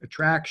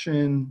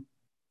 attraction,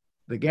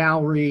 the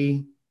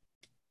gallery,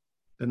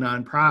 the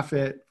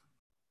nonprofit?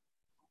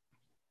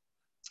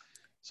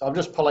 So I'm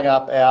just pulling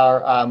up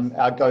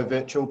our Go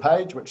Virtual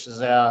page, which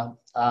is our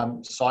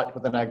site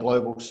within our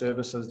global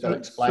services that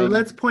explain. So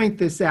let's point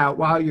this out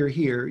while you're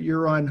here.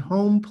 You're on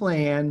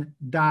homeplan.nz,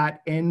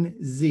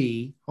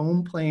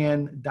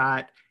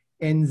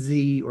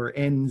 homeplan.nz or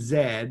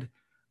NZ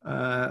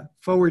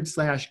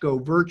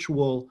 /Go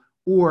Virtual,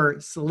 or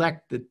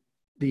select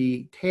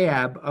the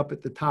tab up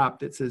at the top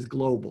that says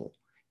Global.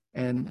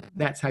 And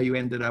that's how you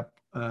ended up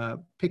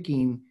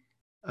picking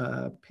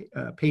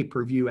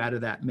pay-per-view out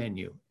of that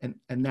menu. And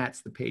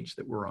that's the page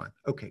that we're on.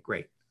 Okay,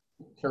 great.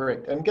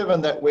 Correct. And given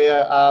that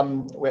we're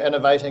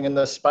innovating in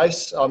this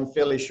space, I'm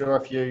fairly sure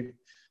if you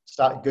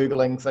start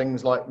Googling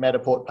things like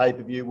Matterport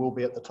pay-per-view, we'll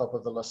be at the top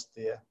of the list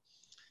there.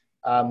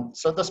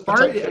 So this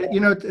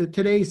particular...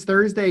 today's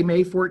Thursday,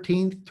 May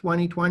 14th,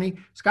 2020.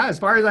 Scott, as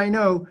far as I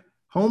know,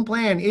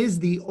 HomePlan is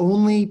the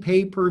only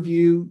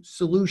pay-per-view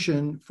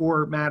solution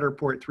for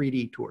Matterport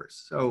 3D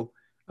tours. So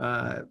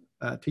to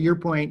your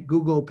point,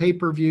 Google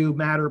pay-per-view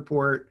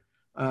Matterport,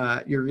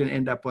 you're going to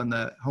end up on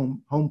the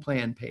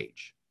HomePlan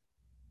page.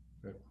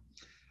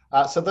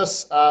 So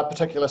this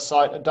particular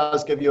site, it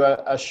does give you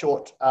a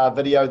short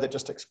video that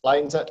just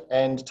explains it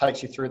and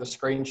takes you through the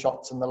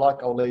screenshots and the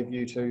like. I'll leave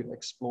you to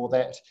explore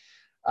that.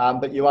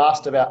 But you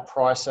asked about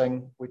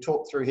pricing. We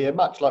talked through here,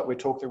 much like we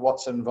talked through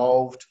what's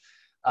involved,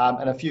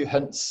 and a few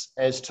hints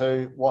as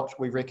to what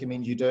we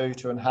recommend you do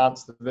to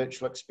enhance the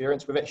virtual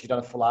experience. We've actually done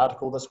a full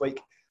article this week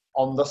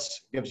on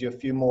this, gives you a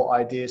few more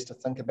ideas to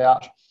think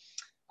about.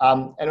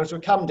 And as we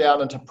come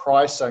down into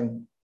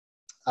pricing,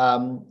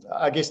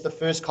 I guess the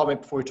first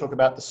comment before we talk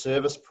about the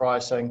service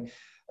pricing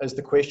is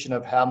the question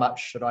of how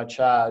much should I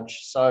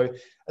charge? So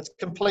it's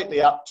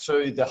completely up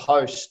to the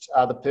host,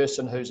 the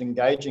person who's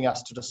engaging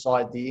us, to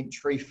decide the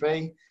entry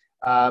fee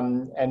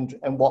and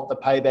what the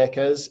payback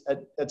is.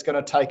 It's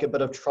going to take a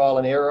bit of trial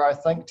and error, I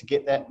think, to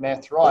get that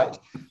math right.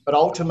 But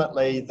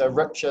ultimately, the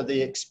richer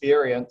the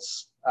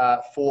experience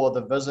for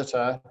the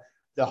visitor,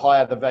 the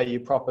higher the value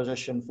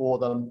proposition for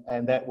them,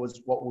 and that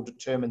was what will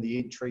determine the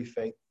entry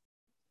fee.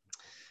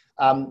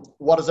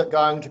 What is it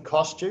going to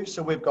cost you?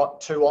 So we've got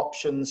two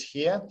options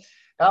here.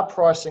 Our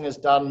pricing is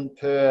done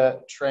per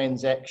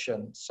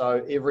transaction.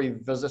 So every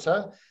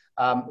visitor,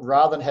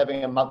 rather than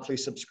having a monthly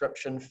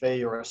subscription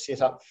fee or a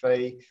setup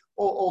fee,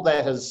 all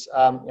that is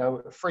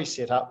a free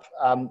setup.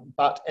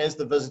 But as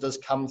the visitors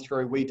come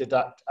through, we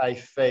deduct a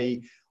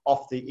fee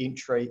off the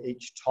entry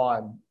each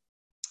time.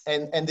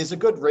 And there's a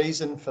good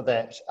reason for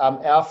that.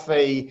 Our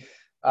fee,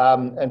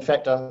 in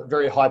fact, a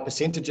very high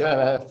percentage of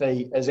our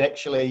fee is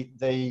actually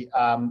the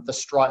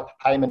Stripe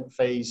payment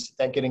fees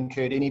that get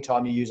incurred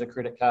anytime you use a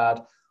credit card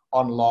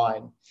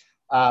online.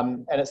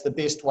 And it's the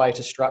best way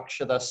to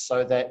structure this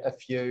so that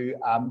if you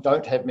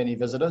don't have many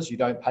visitors, you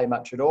don't pay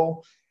much at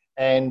all.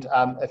 And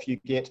if you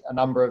get a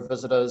number of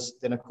visitors,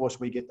 then of course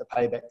we get the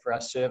payback for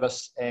our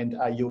service, and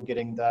you're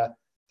getting the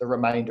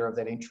remainder of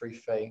that entry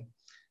fee.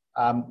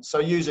 So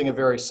using a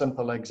very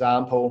simple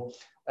example,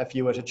 if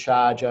you were to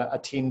charge a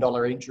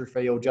 $10 entry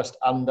fee or just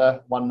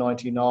under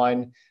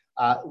 $1.99,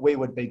 we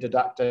would be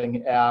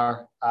deducting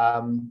our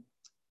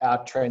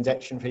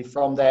transaction fee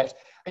from that,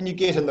 and you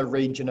get in the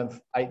region of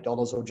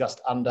 $8 or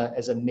just under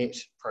as a net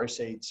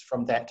proceeds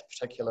from that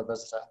particular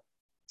visitor.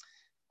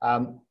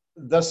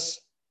 This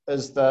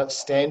is the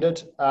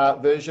standard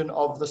version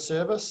of the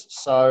service.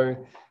 So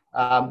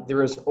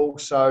there is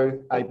also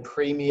a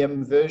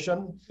premium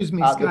version. Excuse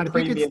me, Scott,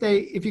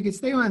 if you could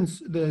stay on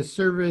the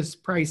service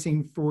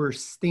pricing for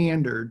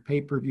standard,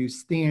 pay-per-view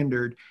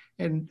standard,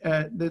 and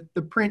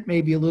the print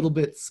may be a little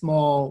bit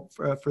small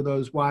for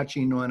those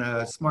watching on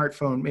a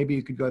smartphone. Maybe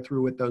you could go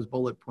through what those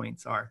bullet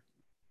points are.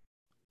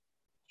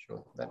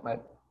 Sure, that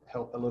might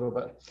help a little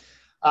bit.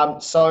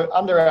 So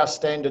under our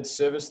standard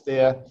service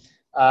there,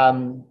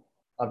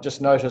 I've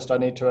just noticed I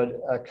need to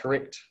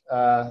correct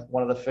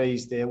one of the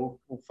fees there. We'll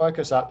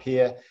focus up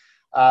here.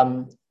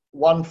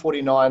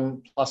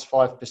 $149 plus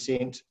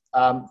 5%,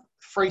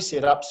 free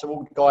setup. So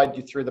we'll guide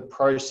you through the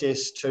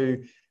process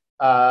to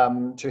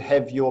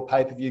have your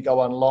pay-per-view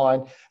go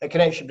online. It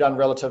can actually be done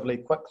relatively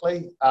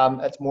quickly.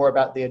 It's more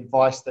about the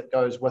advice that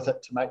goes with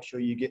it to make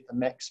sure you get the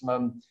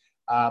maximum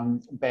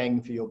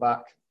bang for your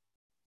buck.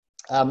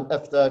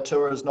 If the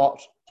tour is not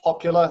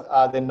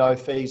popular, then no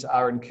fees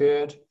are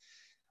incurred.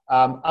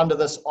 Under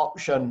this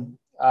option,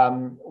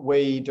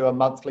 we do a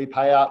monthly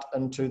payout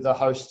into the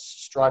host's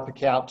Stripe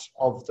account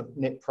of the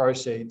net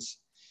proceeds.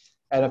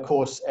 And of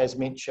course, as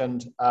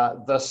mentioned,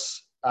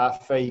 this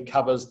fee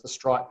covers the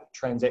Stripe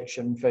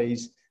transaction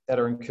fees that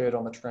are incurred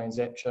on the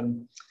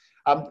transaction.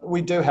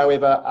 We do,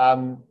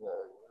 however,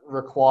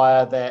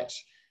 require that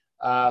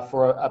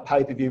for a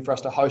pay-per-view, for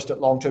us to host it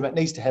long-term, it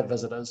needs to have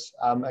visitors.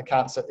 It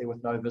can't sit there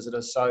with no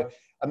visitors. So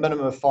a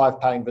minimum of 5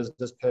 paying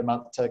visitors per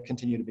month to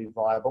continue to be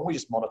viable. We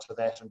just monitor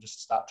that and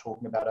just start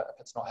talking about it if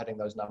it's not hitting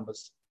those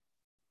numbers.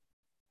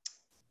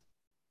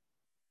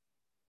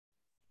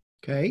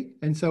 Okay,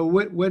 and so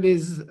what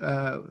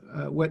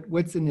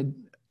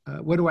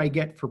do I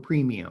get for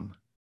premium?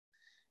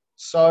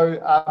 So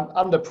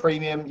under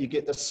premium, you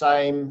get the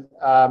same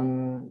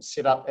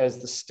setup as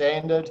the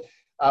standard.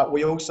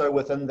 We also,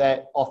 within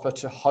that, offer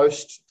to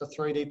host the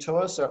 3D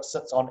tour, so it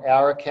sits on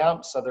our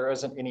account, so there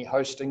isn't any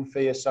hosting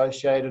fee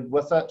associated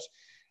with it.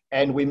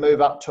 And we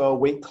move up to a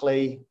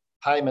weekly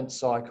payment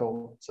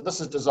cycle. So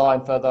this is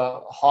designed for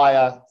the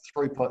higher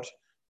throughput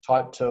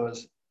type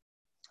tours.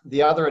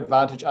 The other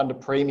advantage under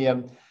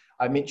premium,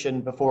 I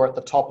mentioned before at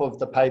the top of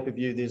the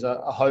pay-per-view, there's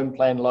a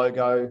HomePlan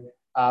logo.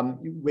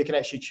 We can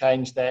actually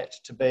change that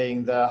to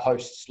being the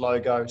host's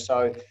logo.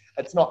 So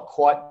it's not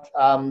quite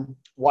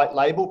white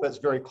label, but it's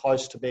very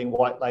close to being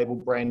white label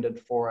branded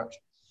for it.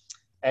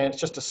 And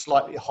it's just a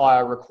slightly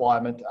higher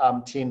requirement,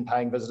 10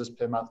 paying visitors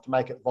per month to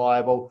make it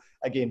viable,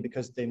 again,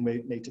 because then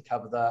we need to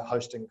cover the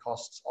hosting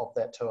costs of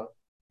that tour.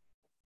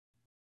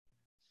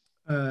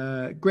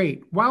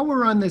 Great. While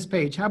we're on this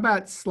page, how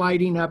about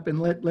sliding up and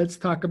let's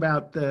talk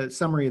about the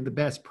summary of the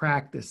best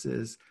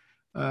practices.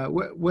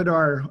 what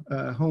are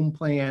Home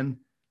Plan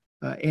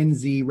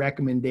NZ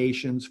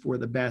recommendations for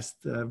the best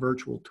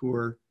virtual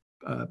tour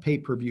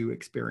pay-per-view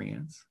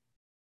experience?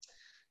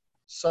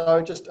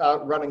 So just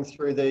running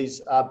through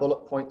these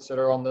bullet points that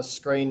are on the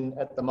screen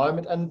at the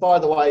moment. And by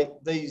the way,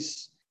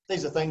 these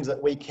are things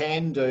that we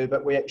can do,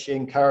 but we actually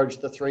encourage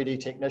the 3D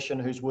technician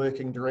who's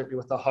working directly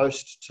with the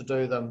host to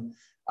do them,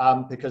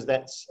 because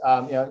that's,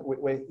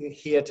 we're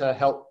here to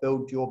help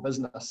build your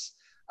business,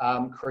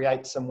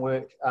 create some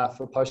work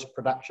for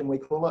post-production, we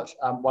call it,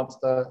 once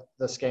the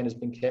scan has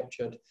been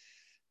captured.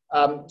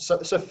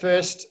 So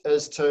first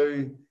is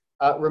to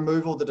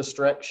remove all the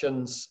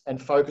distractions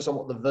and focus on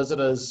what the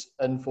visitor's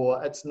in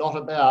for. It's not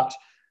about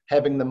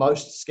having the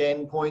most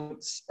scan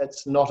points.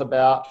 It's not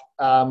about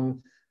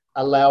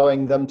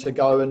allowing them to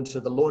go into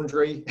the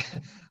laundry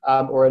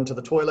or into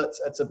the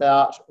toilets. It's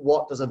about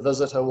what does a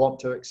visitor want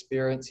to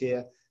experience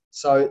here.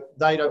 So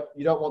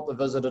you don't want the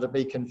visitor to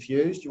be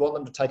confused. You want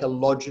them to take a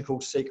logical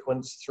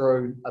sequence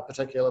through a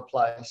particular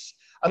place.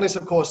 Unless,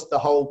 of course, the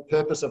whole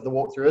purpose of the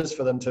walkthrough is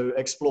for them to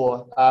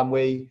explore.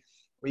 We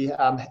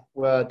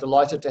were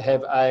delighted to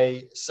have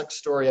a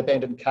 6-story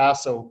abandoned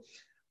castle.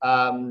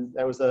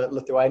 That was the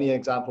Lithuanian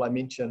example I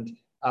mentioned,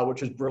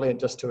 which was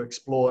brilliant just to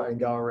explore and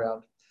go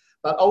around.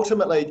 But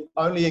ultimately,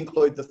 only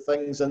include the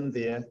things in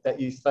there that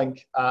you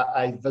think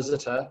a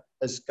visitor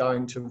is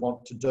going to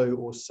want to do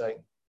or see.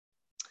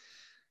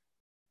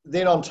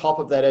 Then on top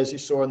of that, as you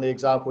saw in the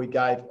example we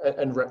gave,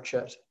 enrich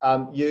it.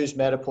 Use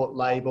Matterport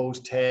labels,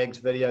 tags,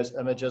 videos,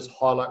 images,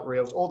 highlight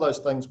reels, all those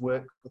things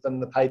work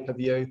within the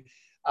pay-per-view.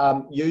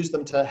 Use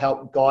them to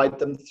help guide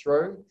them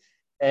through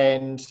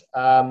and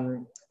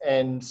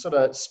sort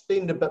of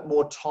spend a bit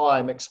more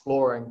time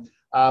exploring.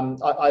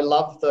 I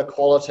love the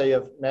quality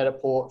of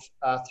Matterport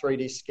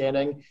 3D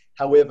scanning.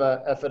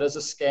 However, if it is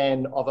a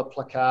scan of a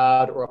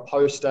placard or a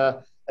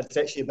poster, it's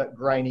actually a bit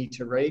grainy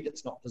to read.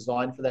 It's not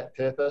designed for that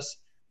purpose.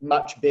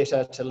 Much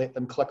better to let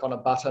them click on a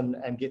button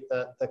and get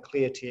the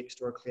clear text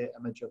or a clear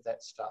image of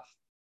that stuff.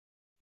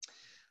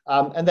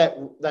 And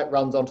that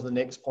runs on to the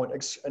next point,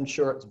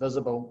 ensure it's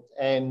visible.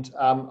 And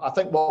I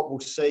think what we'll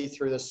see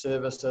through the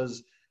service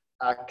is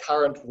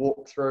current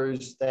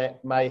walkthroughs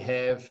that may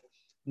have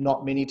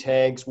not many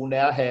tags will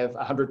now have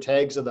 100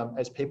 tags of them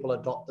as people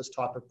adopt this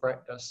type of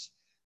practice.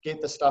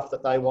 Get the stuff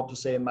that they want to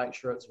see and make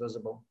sure it's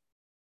visible.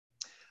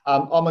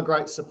 I'm a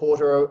great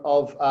supporter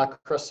of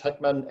Chris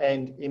Hickman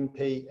and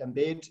MP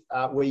Embed.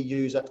 We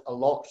use it a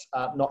lot,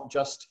 not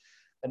just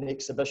in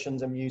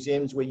exhibitions and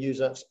museums. We use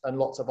it in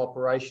lots of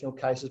operational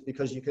cases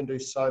because you can do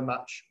so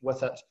much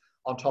with it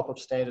on top of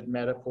standard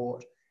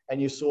Matterport.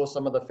 And you saw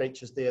some of the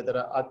features there that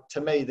are,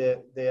 to me,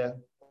 they're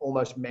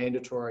almost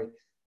mandatory.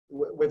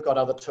 We've got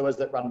other tours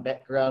that run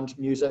background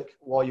music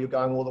while you're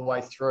going all the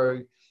way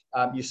through.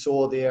 You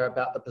saw there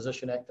about the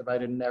position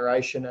activated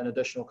narration and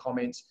additional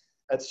comments.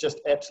 It's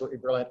just absolutely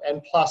brilliant.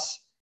 And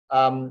plus,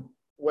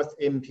 with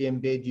MP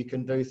Embed, you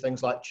can do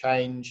things like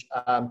change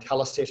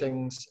color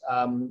settings,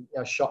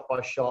 shot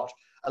by shot.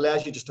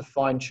 Allows you just to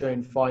fine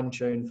tune.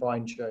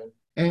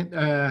 And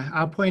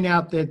I'll point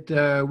out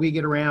that We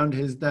Get Around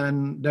has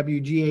done,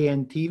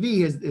 WGAN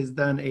TV has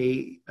done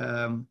a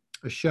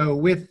show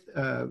with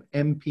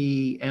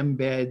MP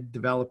Embed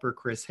developer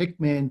Chris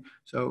Hickman.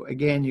 So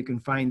again, you can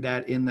find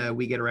that in the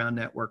We Get Around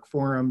Network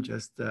forum.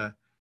 Just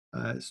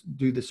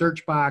do the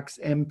search box,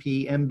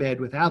 MP Embed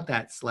without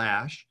that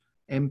slash,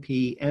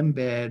 MP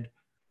Embed,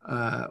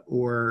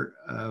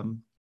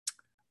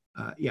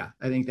 yeah,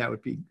 I think that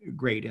would be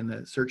great in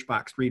the search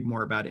box. Read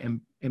more about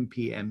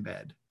MP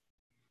Embed.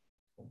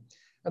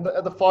 And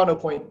the final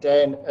point,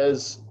 Dan,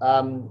 is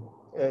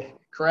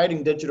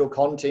creating digital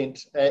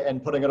content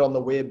and putting it on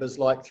the web is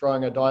like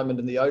throwing a diamond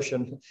in the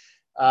ocean.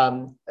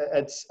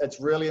 It's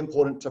really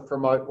important to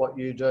promote what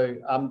you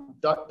do.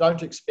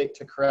 Don't expect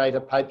to create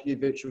a pay-per-view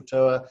virtual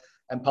tour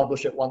and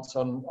publish it once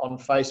on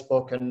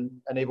Facebook and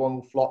everyone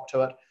will flock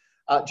to it.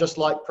 Just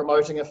like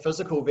promoting a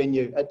physical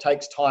venue, it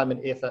takes time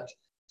and effort.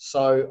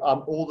 So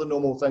all the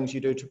normal things you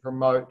do to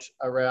promote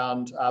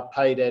around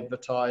paid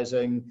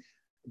advertising,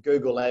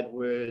 Google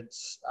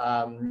AdWords,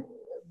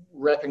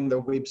 wrapping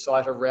the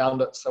website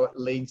around it so it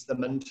leads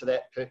them into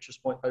that purchase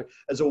point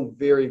is all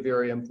very,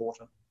 very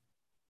important.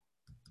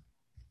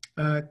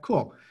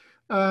 Cool.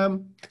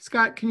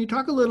 Scott, can you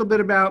talk a little bit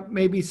about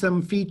maybe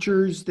some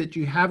features that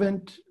you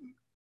haven't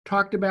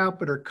talked about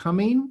but are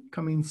coming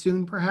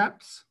soon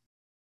perhaps?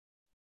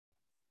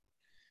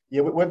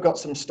 Yeah, we've got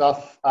some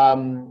stuff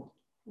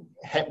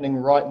happening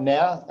right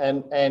now,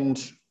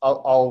 and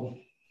I'll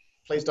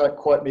please don't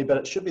quote me, but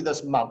it should be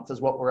this month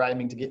is what we're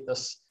aiming to get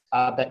this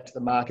back to the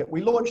market.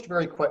 We launched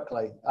very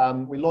quickly.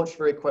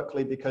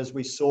 Because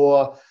we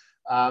saw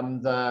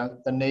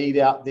the need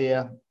out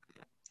there,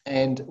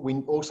 and we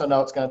also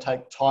know it's going to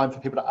take time for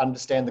people to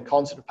understand the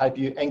concept of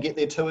pay-per-view and get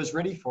their tours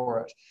ready for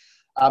it.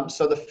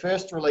 So the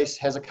first release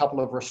has a couple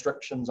of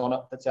restrictions on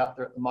it that's out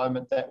there at the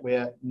moment that we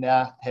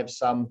now have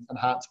some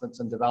enhancements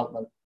in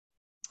development.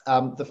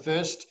 The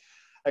first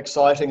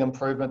exciting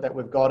improvement that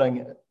we've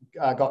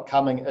got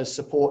coming is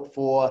support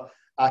for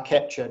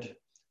captured.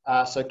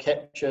 So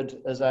Captured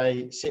is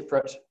a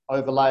separate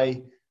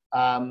overlay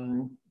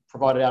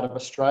provided out of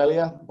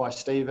Australia by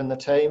Steve and the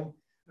team.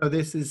 So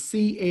this is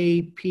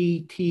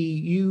CAPTUR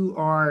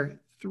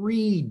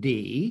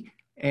 3D.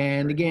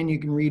 And again, you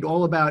can read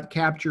all about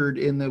Captured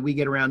in the We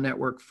Get Around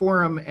Network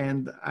forum.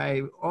 And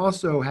I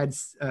also had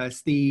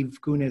Steve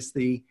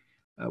Kunis,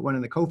 one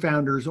of the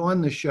co-founders,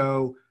 on the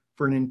show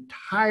for an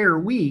entire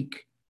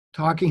week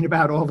talking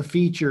about all the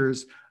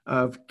features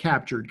of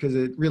Captured, because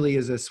it really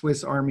is a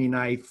Swiss Army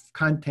knife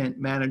content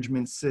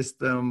management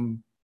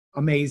system,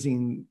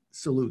 amazing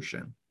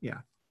solution. Yeah.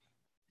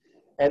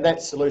 And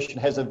that solution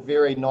has a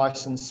very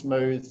nice and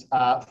smooth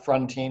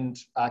front-end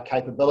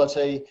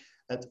capability.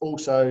 It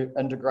also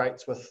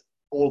integrates with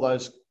all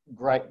those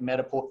great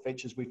Matterport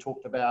features we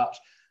talked about.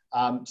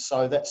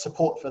 So that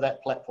support for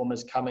that platform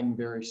is coming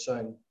very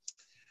soon.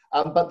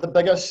 But the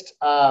biggest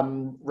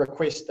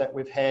request that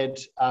we've had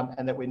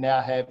and that we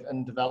now have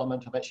in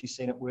development, I've actually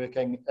seen it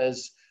working,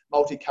 is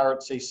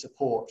multi-currency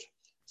support.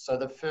 So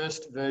the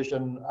first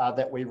version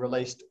that we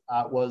released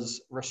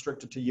was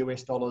restricted to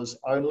US dollars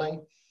only.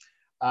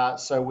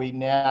 So we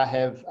now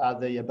have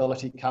the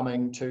ability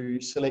coming to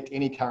select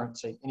any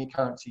currency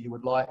you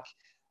would like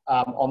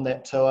on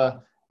that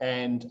tour,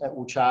 and it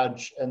will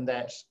charge in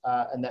that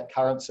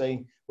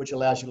currency, which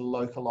allows you to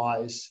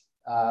localize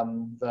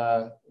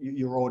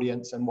your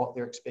audience and what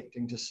they're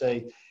expecting to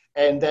see.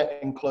 And that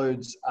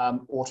includes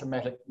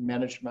automatic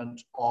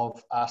management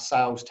of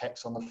sales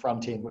tax on the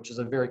front end, which is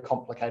a very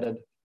complicated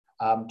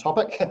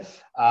topic,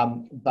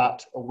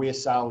 but where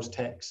sales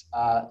tax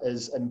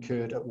is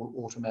incurred, it will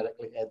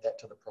automatically add that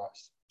to the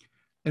price.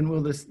 And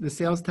will the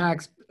sales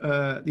tax,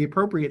 the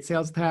appropriate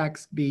sales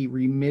tax, be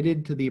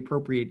remitted to the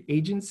appropriate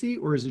agency,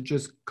 or is it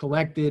just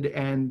collected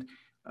and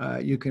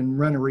you can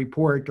run a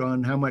report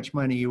on how much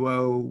money you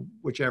owe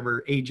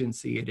whichever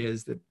agency it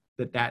is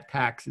that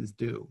tax is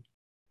due?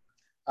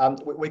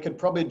 We could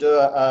probably do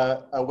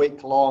a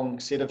week-long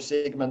set of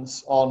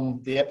segments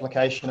on the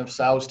application of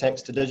sales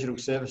tax to digital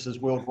services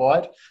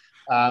worldwide.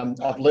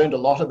 I've learned a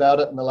lot about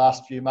it in the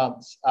last few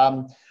months.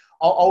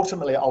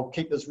 Ultimately, I'll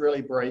keep this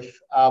really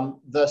brief.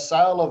 The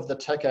sale of the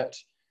ticket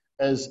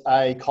is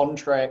a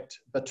contract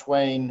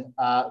between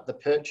the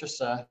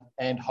purchaser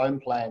and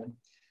HomePlan.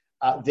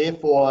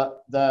 Therefore,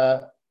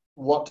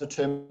 what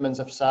determines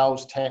if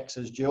sales tax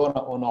is due on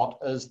it or not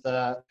is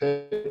the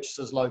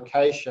purchaser's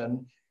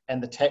location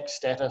and the tax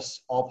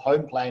status of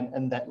HomePlan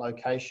in that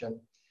location.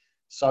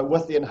 So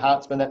with the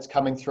enhancement that's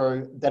coming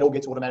through, that all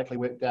gets automatically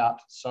worked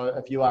out. So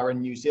if you are in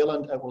New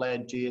Zealand, it will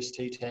add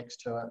GST tax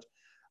to it.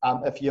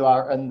 If you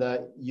are in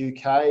the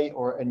UK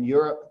or in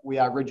Europe, we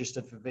are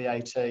registered for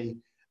VAT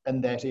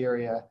in that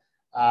area.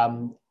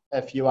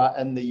 If you are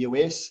in the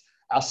US,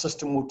 our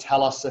system will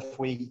tell us if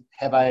we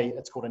have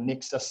it's called a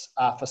nexus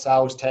for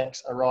sales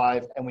tax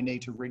arrive, and we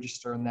need to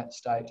register in that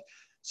state.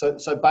 So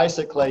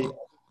basically,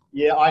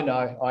 yeah, I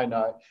know.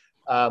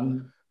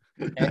 And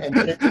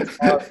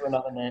for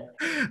another nap.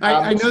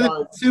 I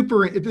know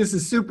this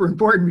is super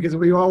important because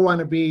we all want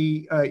to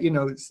be,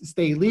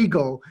 stay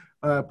legal.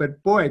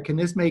 But boy, can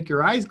this make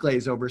your eyes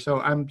glaze over?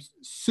 So I'm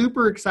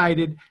super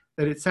excited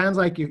that it sounds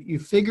like you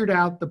figured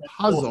out the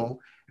puzzle.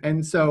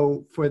 And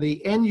so for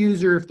the end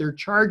user, if they're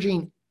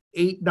charging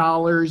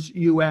 $8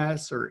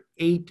 US or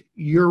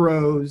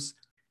 €8,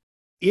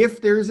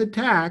 if there's a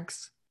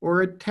tax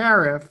or a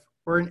tariff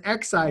or an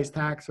excise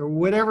tax or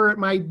whatever it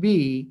might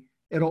be,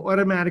 it'll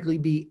automatically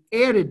be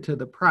added to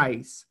the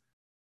price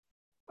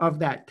of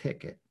that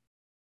ticket.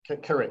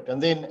 Correct.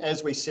 And then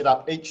as we set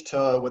up each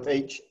tour with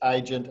each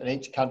agent in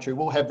each country,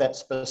 we'll have that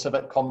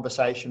specific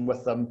conversation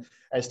with them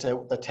as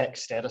to the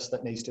tax status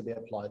that needs to be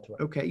applied to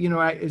it.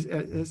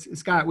 Okay.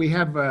 Scott, we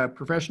have a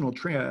professional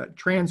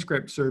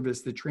transcript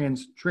service that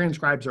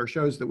transcribes our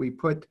shows that we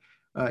put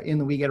in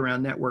the We Get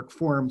Around Network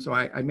forum. So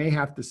I may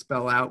have to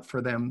spell out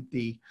for them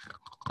the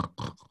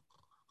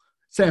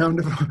sound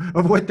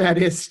of what that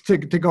is to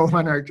go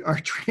on our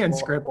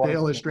transcript to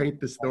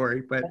illustrate the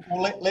story. But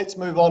let's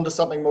move on to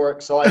something more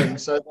exciting.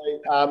 So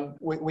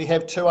we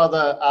have two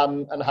other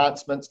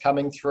enhancements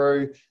coming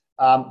through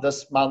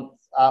this month.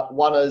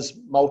 One is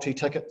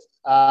multi-ticket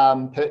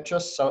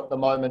purchase. So at the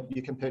moment,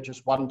 you can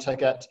purchase one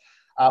ticket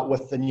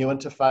with the new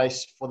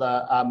interface. For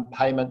the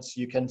payments,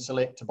 you can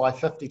select to buy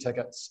 50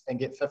 tickets and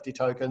get 50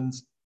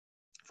 tokens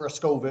for a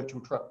school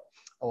virtual trip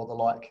or the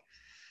like.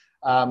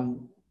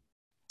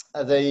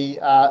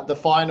 The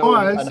final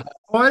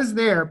pause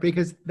there,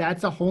 because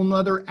that's a whole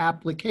nother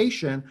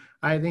application.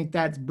 I think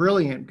that's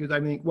brilliant, because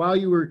I think while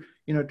you were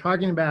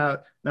talking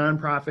about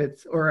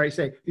nonprofits, or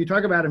you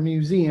talk about a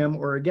museum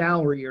or a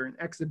gallery or an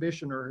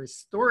exhibition or a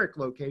historic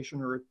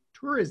location or a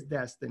tourist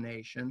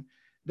destination,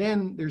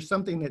 then there's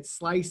something that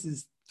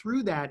slices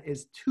through that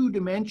as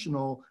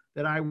two-dimensional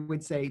that I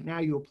would say now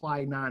you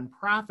apply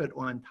nonprofit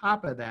on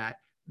top of that.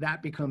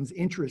 That becomes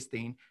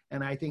interesting.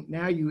 And I think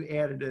now you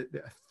added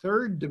a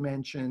third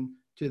dimension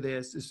to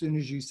this as soon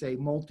as you say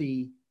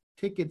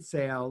multi-ticket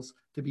sales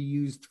to be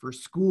used for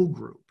school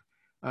group.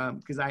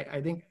 because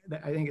I think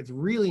it's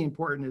really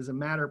important as a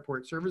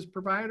Matterport service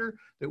provider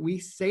that we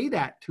say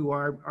that to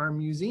our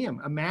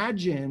museum.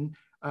 Imagine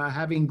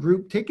having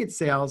group ticket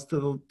sales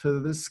to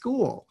the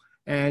school,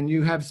 and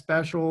you have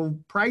special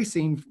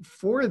pricing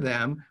for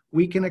them.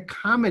 We can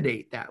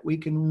accommodate that. We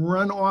can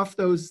run off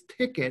those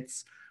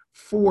tickets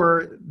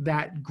for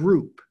that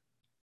group,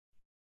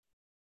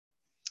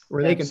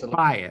 or they Absolutely. can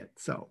buy it.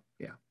 So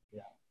yeah,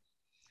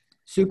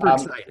 super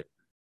excited.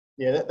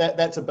 Yeah,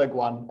 that's a big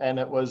one. And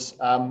it was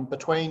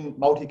between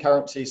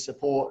multi-currency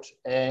support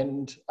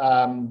and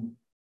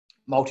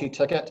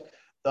multi-ticket,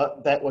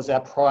 that was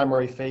our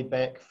primary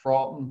feedback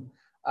from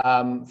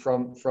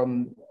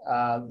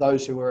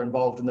those who were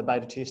involved in the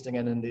beta testing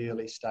and in the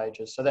early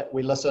stages. So that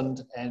we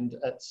listened, and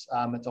it's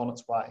on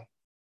its way.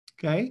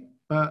 Okay,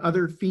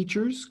 other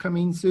features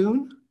coming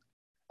soon?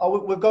 Oh,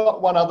 we've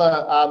got one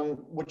other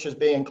which is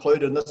being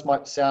included, and this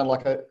might sound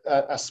like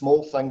a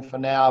small thing for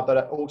now, but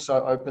it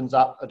also opens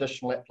up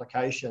additional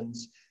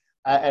applications.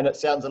 And it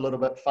sounds a little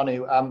bit funny.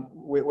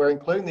 We're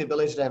including the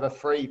ability to have a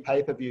free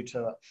pay-per-view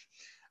to it.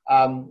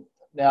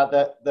 Now,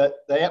 the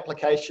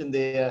application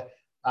there,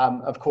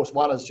 of course,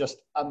 one is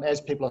just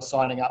as people are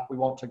signing up, we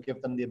want to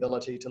give them the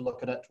ability to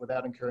look at it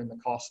without incurring the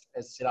cost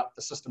as set up.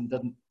 The system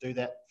didn't do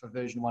that for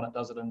version 1, it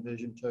does it in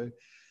version 2.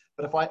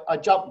 But if I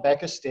jump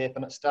back a step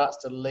and it starts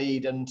to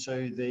lead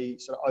into the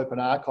sort of open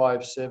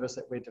archive service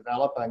that we're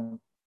developing,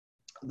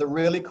 the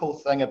really cool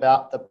thing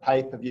about the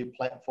pay-per-view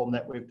platform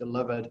that we've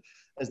delivered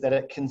is that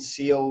it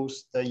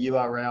conceals the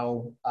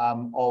URL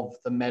of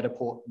the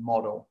Matterport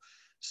model.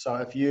 So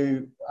if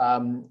you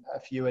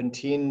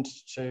intend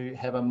to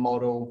have a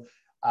model,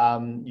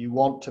 you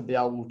want to be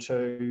able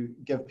to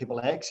give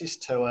people access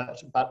to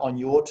it, but on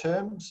your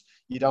terms,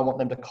 you don't want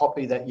them to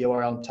copy that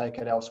URL and take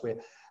it elsewhere.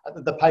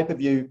 The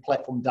pay-per-view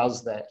platform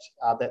does that.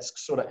 That's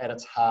sort of at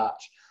its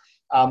heart.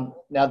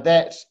 Now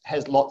that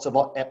has lots of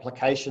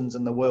applications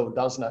in the world,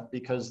 doesn't it?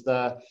 Because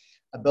the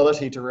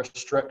ability to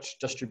restrict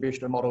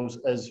distribution of models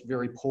is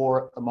very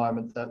poor at the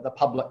moment. The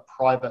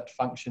public-private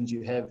functions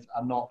you have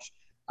are not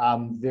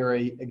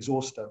very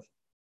exhaustive.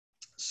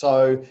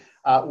 So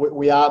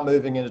we are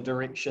moving in a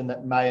direction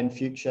that may in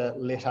future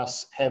let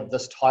us have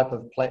this type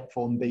of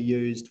platform be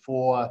used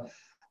for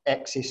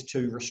access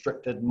to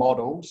restricted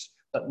models,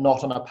 but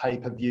not on a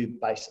pay-per-view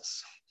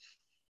basis.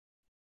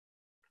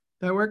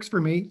 That works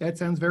for me. That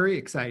sounds very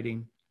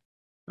exciting.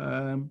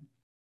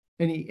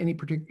 Any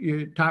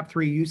particular top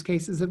 3 use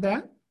cases of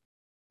that?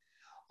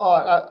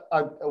 I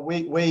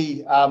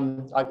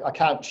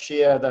can't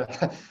share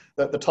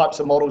the types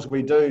of models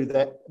we do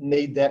that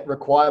need that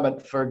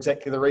requirement for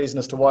exactly the reason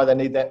as to why they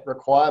need that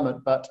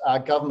requirement. But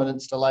government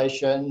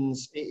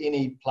installations,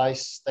 any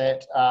place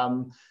that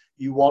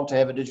you want to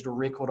have a digital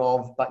record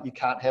of, but you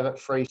can't have it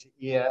free to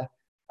air,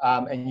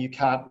 and you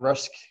can't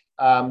risk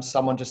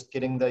someone just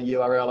getting the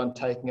URL and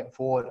taking it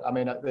forward. I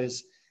mean,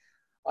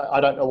 I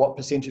don't know what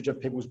percentage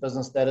of people's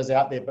business that is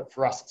out there, but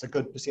for us, it's a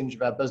good percentage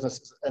of our business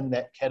is in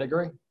that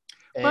category.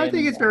 Well, I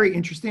think it's very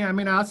interesting. I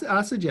mean,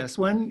 I'll suggest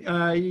one.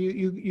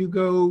 You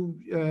go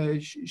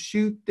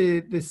shoot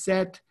the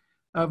set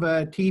of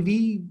a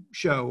TV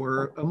show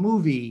or a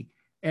movie,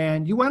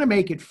 and you want to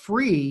make it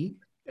free.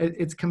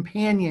 It's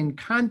companion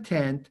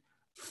content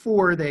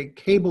for the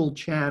cable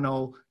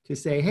channel to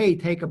say, hey,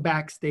 take a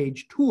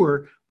backstage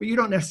tour, but you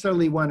don't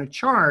necessarily want to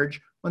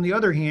charge. On the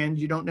other hand,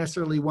 you don't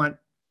necessarily want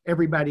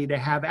everybody to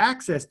have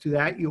access to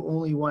that. You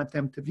only want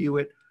them to view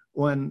it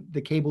on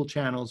the cable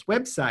channel's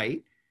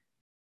website.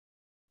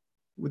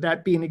 Would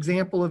that be an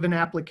example of an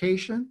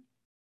application?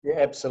 Yeah,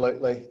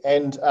 absolutely.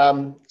 And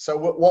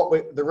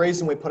so the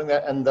reason we're putting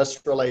that in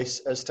this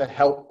release is to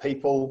help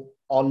people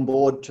on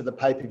board to the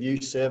pay-per-view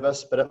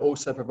service, but it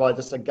also provides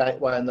us a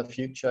gateway in the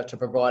future to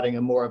providing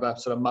a more of a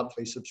sort of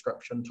monthly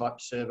subscription type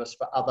service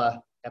for other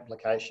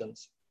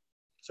applications.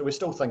 So we're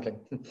still thinking.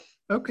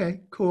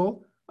 Okay,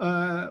 cool.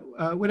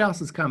 What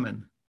else is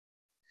coming?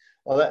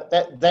 Well,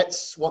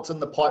 that's what's in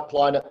the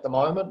pipeline at the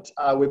moment.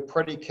 We're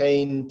pretty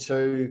keen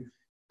to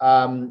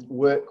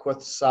work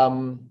with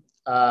some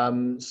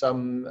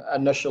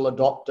initial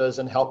adopters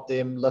and help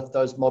them lift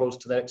those models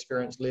to that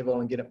experience level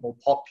and get it more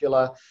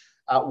popular.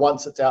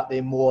 Once it's out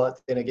there more,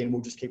 then again,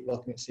 we'll just keep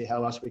looking and see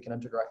how else we can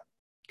integrate.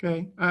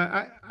 Okay.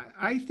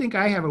 I think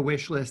I have a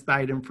wish list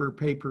item for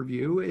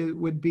pay-per-view. It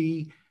would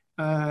be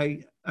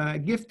a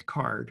gift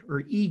card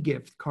or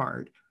e-gift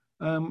card.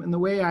 And the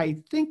way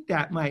I think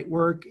that might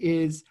work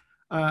is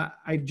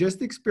I've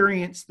just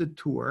experienced the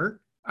tour.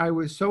 I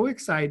was so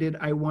excited,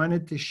 I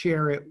wanted to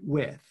share it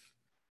with.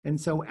 And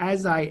so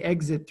as I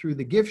exit through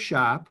the gift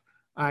shop,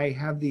 I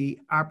have the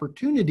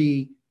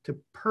opportunity to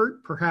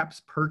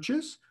perhaps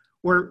purchase,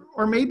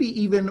 or maybe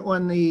even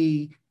on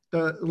the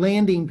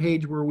landing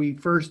page where we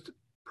first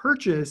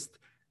purchased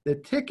the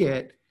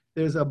ticket,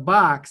 there's a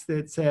box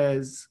that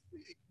says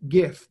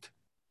gift.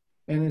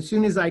 And as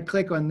soon as I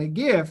click on the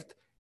gift,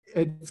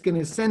 it's going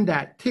to send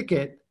that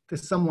ticket to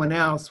someone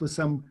else with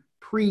some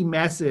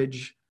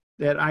pre-message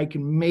that I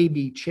can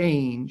maybe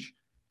change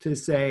to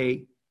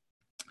say,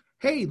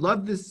 hey,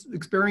 love this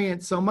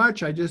experience so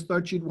much. I just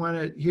thought you'd want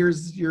to,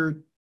 here's your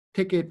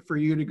ticket for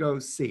you to go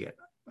see it.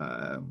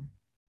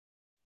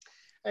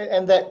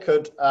 And that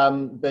could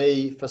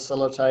be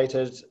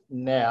facilitated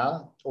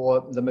now,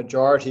 or the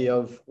majority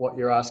of what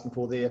you're asking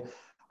for there,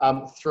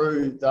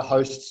 through the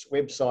host's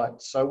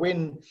website. So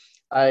when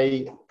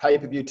a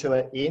pay-per-view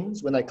tour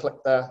ends, when they click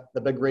the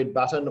big red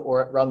button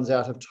or it runs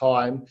out of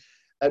time,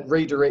 it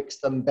redirects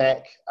them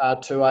back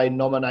to a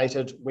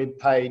nominated web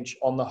page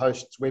on the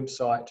host's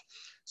website.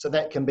 So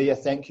that can be a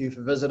thank you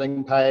for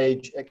visiting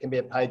page, it can be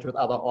a page with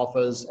other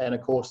offers, and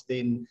of course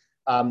then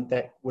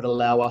that would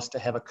allow us to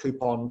have a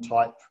coupon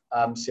type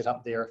set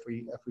up there if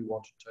we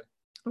wanted to.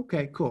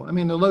 Okay, cool. I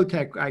mean, the low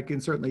tech, I can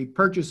certainly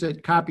purchase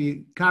it,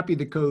 copy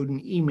the code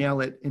and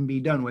email it and be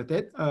done with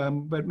it.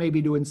 But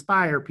maybe to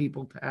inspire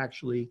people to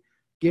actually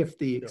gift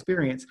the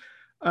experience.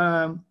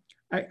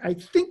 I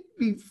think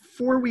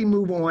before we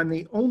move on,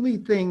 the only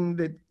thing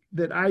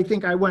that I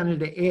think I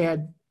wanted to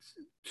add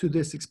to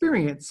this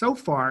experience so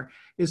far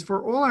is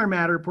for all our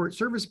Matterport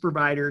service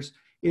providers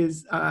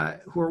is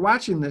who are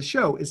watching this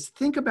show is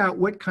think about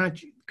what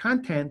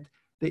content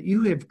that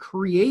you have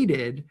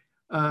created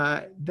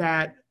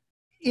that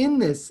in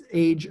this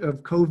age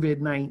of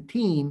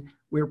COVID-19,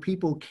 where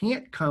people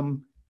can't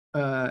come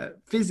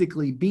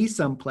physically be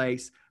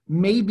someplace,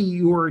 maybe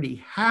you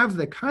already have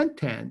the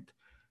content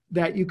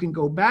that you can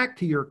go back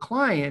to your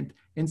client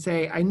and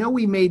say, I know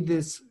we made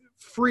this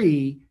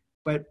free,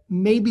 but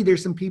maybe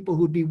there's some people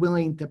who'd be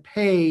willing to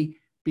pay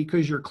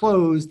because you're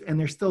closed and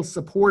they're still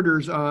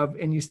supporters of,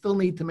 and you still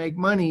need to make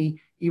money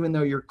even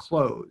though you're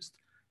closed.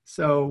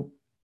 So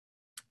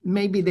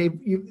maybe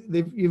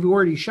you've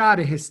already shot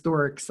a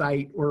historic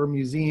site or a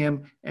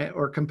museum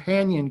or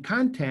companion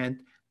content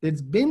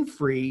that's been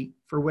free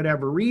for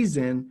whatever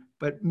reason,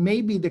 but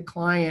maybe the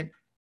client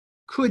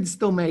could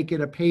still make it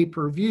a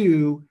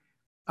pay-per-view.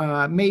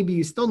 Maybe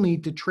you still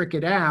need to trick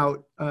it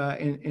out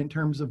in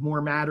terms of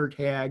more matter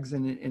tags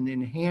and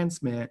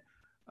enhancement.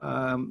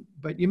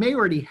 But you may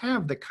already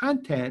have the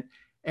content,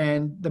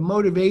 and the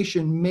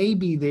motivation may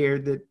be there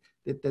that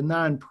the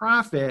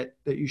nonprofit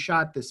that you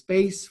shot the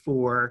space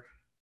for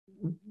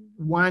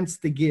wants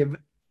to give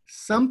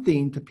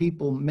something to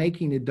people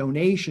making a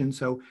donation.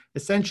 So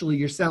essentially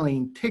you're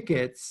selling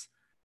tickets,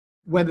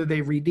 whether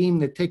they redeem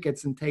the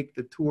tickets and take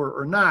the tour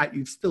or not,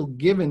 you've still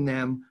given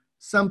them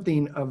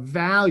something of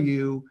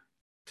value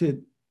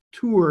to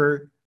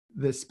tour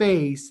the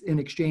space in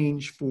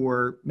exchange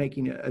for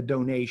making a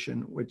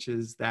donation, which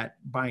is that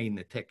buying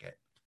the ticket,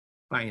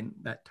 buying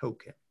that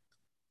token.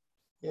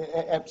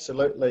 Yeah,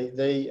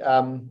 absolutely.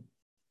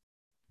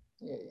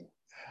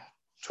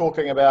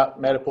 Talking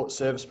about Matterport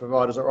service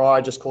providers, or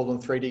I just call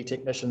them 3D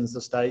technicians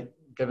these days,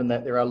 given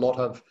that there are a lot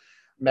of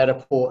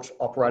Matterport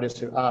operators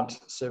who aren't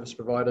service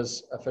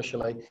providers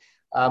officially.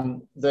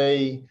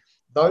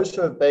 Those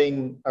who have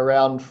been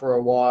around for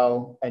a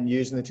while and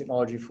using the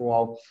technology for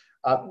a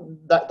while,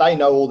 they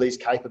know all these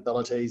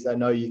capabilities. They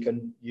know you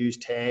can use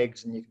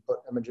tags and you can put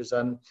images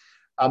in.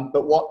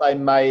 But what they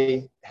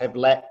may have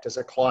lacked is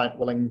a client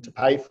willing to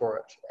pay for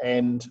it.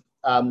 And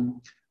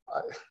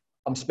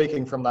I'm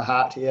speaking from the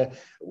heart here.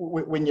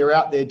 When you're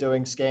out there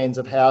doing scans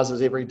of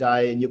houses every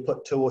day and you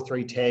put 2 or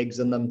 3 tags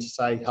in them to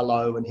say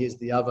hello and here's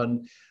the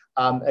oven,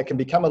 it can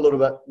become a little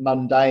bit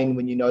mundane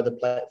when you know the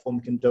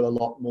platform can do a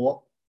lot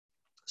more.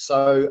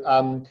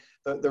 So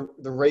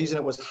the reason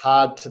it was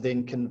hard to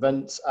then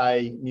convince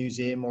a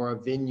museum or a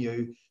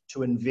venue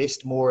to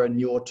invest more in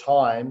your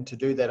time to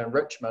do that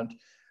enrichment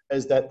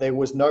is that there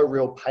was no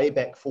real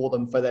payback for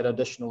them for that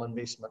additional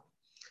investment.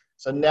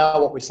 So now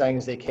what we're saying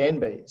is there can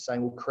be,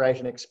 saying we'll create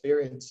an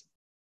experience.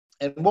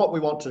 And what we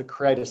want to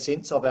create a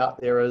sense of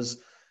out there is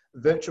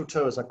virtual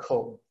tours are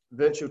cool.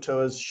 Virtual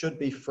tours should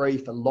be free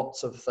for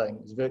lots of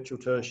things. Virtual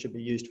tours should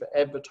be used for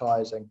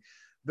advertising.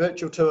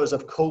 Virtual tours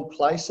of cool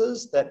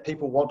places that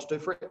people want to do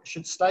for it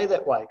should stay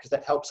that way because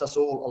that helps us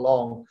all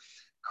along.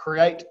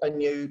 Create a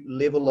new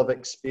level of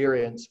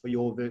experience for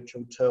your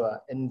virtual tour.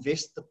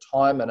 Invest the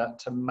time in it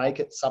to make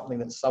it something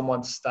that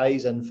someone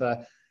stays in for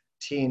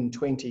 10,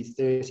 20,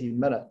 30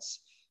 minutes.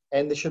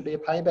 And there should be a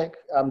payback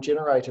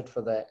generated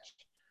for that.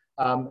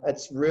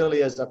 It's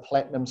really as a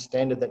platinum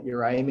standard that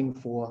you're aiming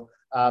for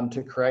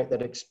to create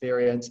that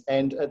experience.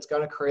 And it's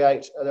going to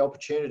create the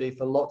opportunity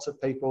for lots of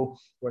people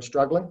who are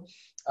struggling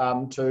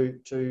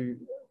to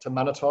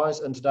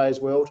monetize in today's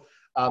world,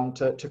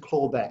 to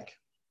claw back.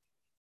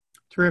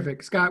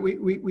 Terrific. Scott,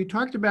 we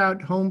talked about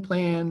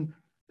HomePlan,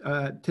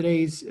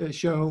 today's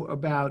show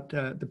about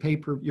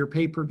your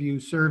pay-per-view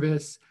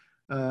service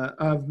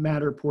of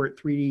Matterport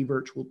 3D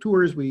virtual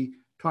tours. We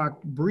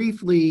talked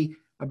briefly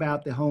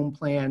about the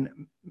HomePlan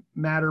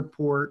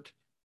Matterport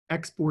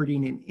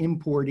exporting and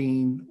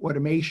importing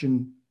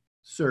automation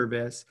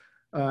service.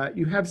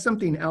 You have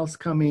something else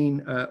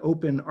coming,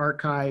 Open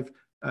Archive.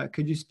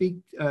 Could you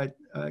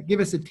give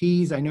us a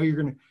tease? I know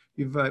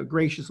you've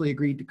graciously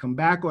agreed to come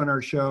back on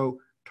our show,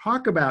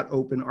 talk about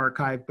Open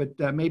Archive, but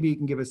maybe you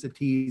can give us a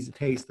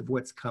taste of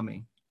what's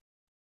coming.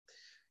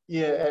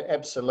 Yeah,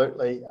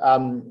 absolutely.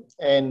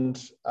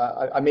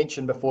 I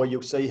mentioned before,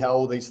 you'll see how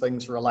all these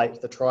things relate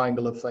to the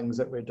triangle of things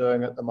that we're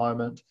doing at the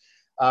moment.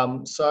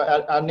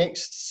 So our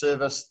next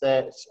service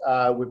that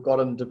we've got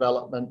in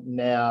development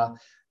now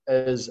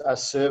is a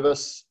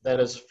service that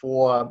is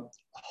for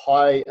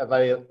high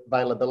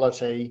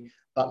availability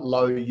but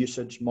low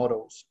usage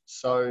models.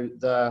 So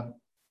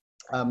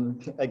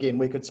again,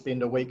 we could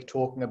spend a week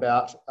talking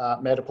about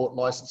Matterport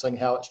licensing,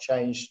 how it's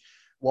changed,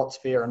 what's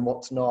fair and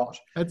what's not.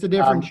 That's a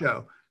different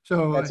show.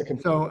 So,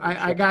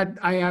 I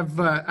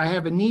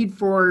have a need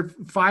for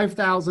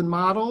 5,000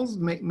 models.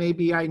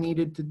 Maybe I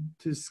needed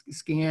to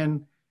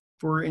scan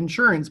for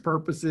insurance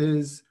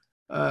purposes,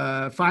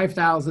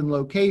 5,000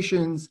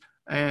 locations,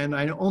 and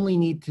I only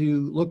need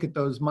to look at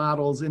those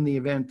models in the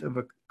event of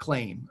a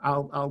claim.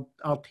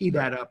 I'll tee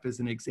that up as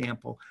an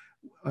example.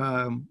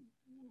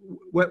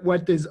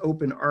 What does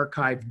Open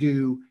Archive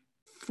do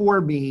for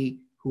me,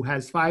 who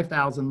has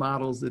 5,000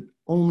 models that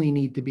only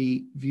need to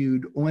be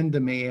viewed on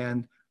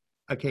demand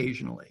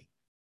occasionally?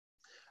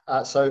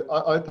 So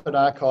Open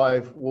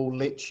Archive will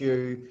let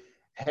you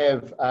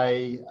have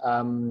a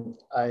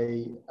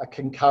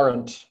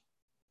concurrent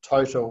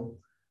total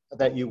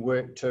that you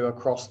work to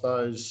across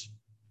those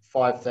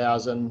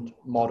 5,000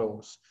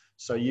 models.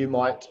 So you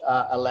might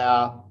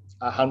allow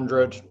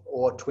 100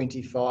 or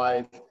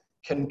 25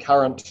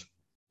 concurrent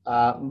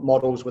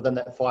models within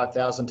that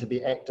 5,000 to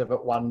be active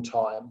at one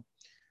time,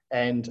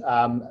 and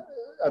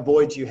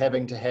avoid you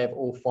having to have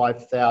all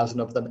 5,000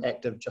 of them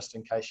active just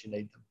in case you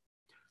need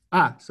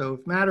them. So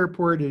if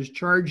Matterport is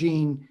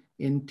charging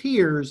in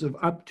tiers of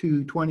up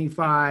to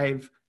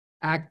 25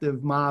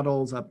 active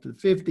models, up to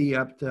 50,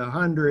 up to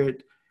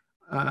 100,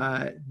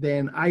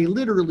 then I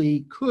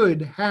literally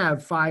could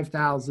have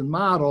 5,000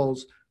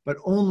 models, but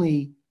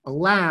only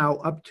allow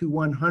up to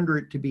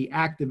 100 to be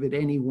active at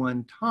any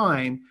one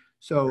time.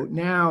 So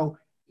now,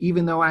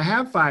 even though I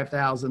have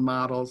 5,000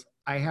 models,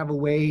 I have a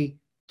way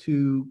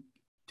to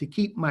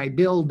keep my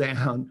bill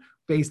down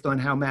based on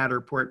how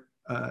Matterport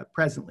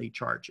presently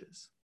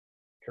charges.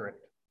 Correct.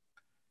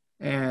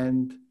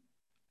 And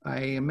I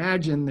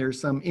imagine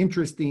there's some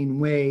interesting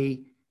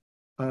way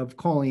of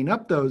calling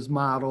up those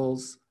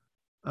models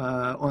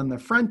on the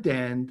front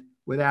end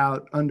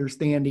without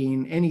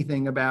understanding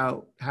anything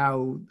about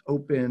how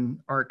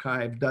Open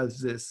Archive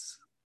does this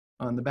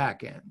on the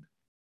back end.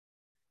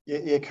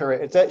 Yeah,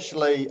 correct. It's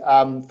actually,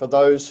 for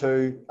those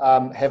who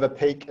have a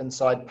peek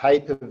inside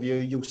pay-per-view,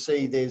 you'll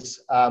see there's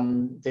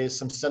some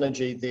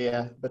synergy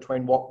there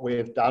between what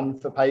we've done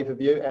for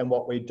pay-per-view and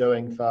what we're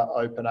doing for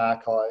Open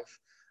Archive.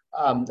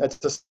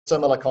 It's a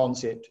similar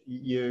concept.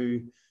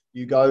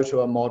 You go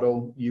to a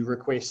model, you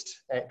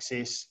request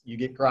access, you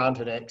get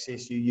granted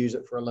access, you use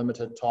it for a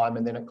limited time,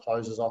 and then it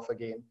closes off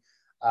again.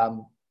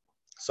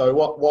 So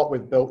what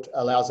we've built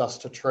allows us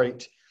to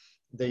treat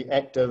the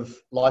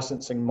active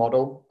licensing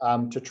model,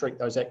 to treat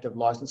those active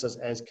licenses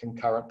as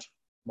concurrent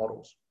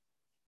models.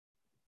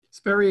 It's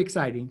very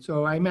exciting.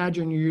 So I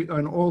imagine you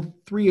on all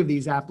three of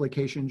these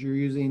applications, you're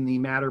using the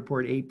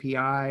Matterport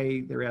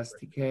API, their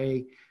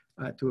SDK,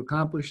 to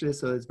accomplish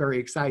this. So it's very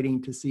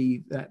exciting to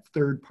see that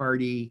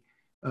third-party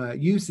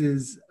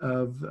uses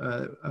of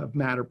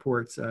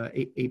Matterport's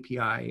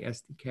API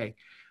SDK.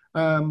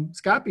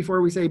 Scott,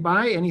 before we say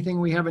bye, anything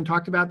we haven't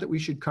talked about that we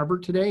should cover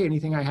today?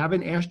 Anything I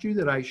haven't asked you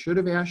that I should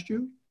have asked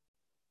you?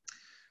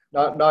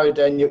 No,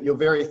 Dan, you're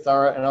very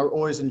thorough, and I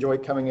always enjoy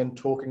coming and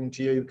talking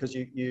to you because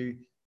you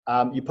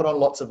put on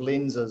lots of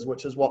lenses,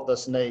 which is what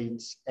this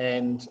needs,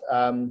 and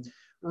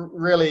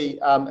really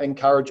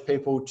encourage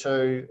people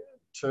to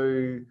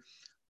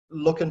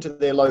look into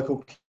their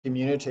local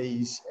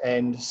communities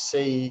and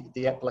see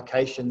the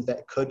applications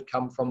that could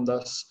come from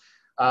this.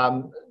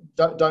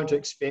 Don't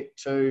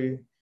expect to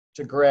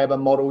grab a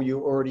model you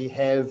already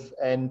have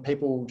and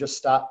people just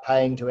start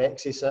paying to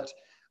access it.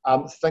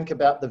 Think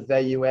about the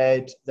value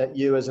add that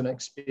you as an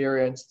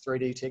experienced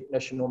 3D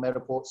technician or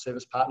Matterport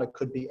service partner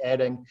could be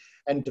adding,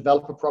 and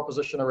develop a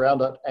proposition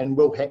around it, and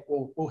we'll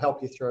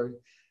help you through.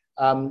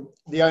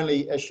 The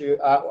only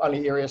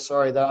area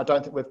that I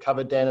don't think we've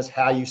covered, Dan, is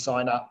how you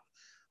sign up.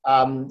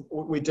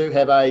 We do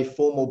have a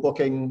formal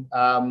booking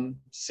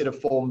set of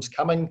forms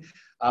coming.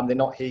 They're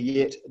not here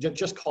yet.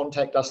 Just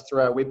contact us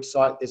through our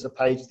website. There's a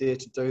page there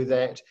to do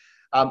that.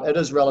 It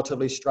is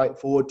relatively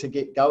straightforward to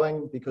get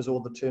going because all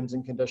the terms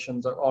and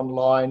conditions are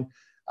online.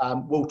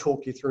 We'll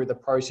talk you through the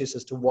process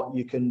as to what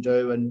you can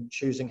do and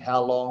choosing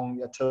how long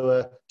your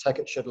tour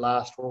ticket should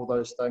last for all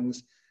those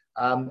things,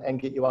 and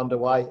get you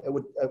underway.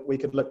 We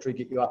could literally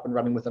get you up and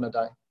running within a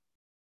day.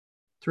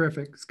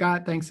 Terrific.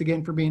 Scott, thanks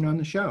again for being on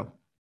the show.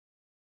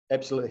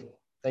 Absolutely.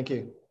 Thank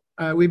you.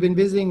 We've been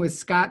visiting with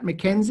Scott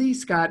McKenzie.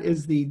 Scott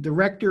is the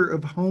Director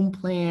of Home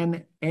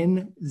Plan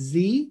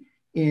NZ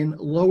in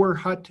Lower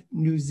Hutt,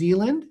 New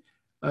Zealand.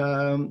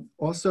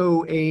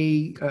 Also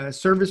a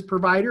service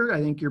provider.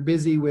 I think you're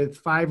busy with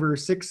 5 or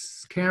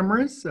 6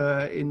 cameras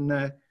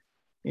in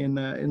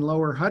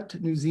Lower Hutt,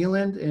 New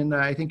Zealand, and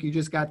I think you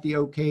just got the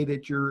okay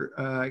that you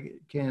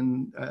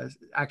can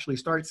actually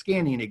start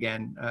scanning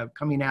again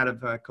coming out of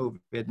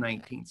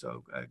COVID-19.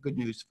 So good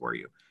news for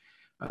you.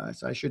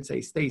 So I should say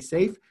stay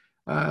safe.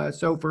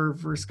 So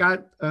for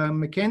Scott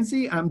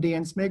McKenzie, I'm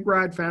Dan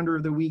Smigrod, founder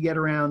of the We Get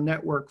Around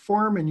Network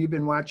Forum, and you've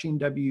been watching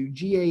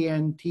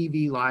WGAN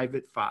TV Live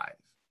at 5.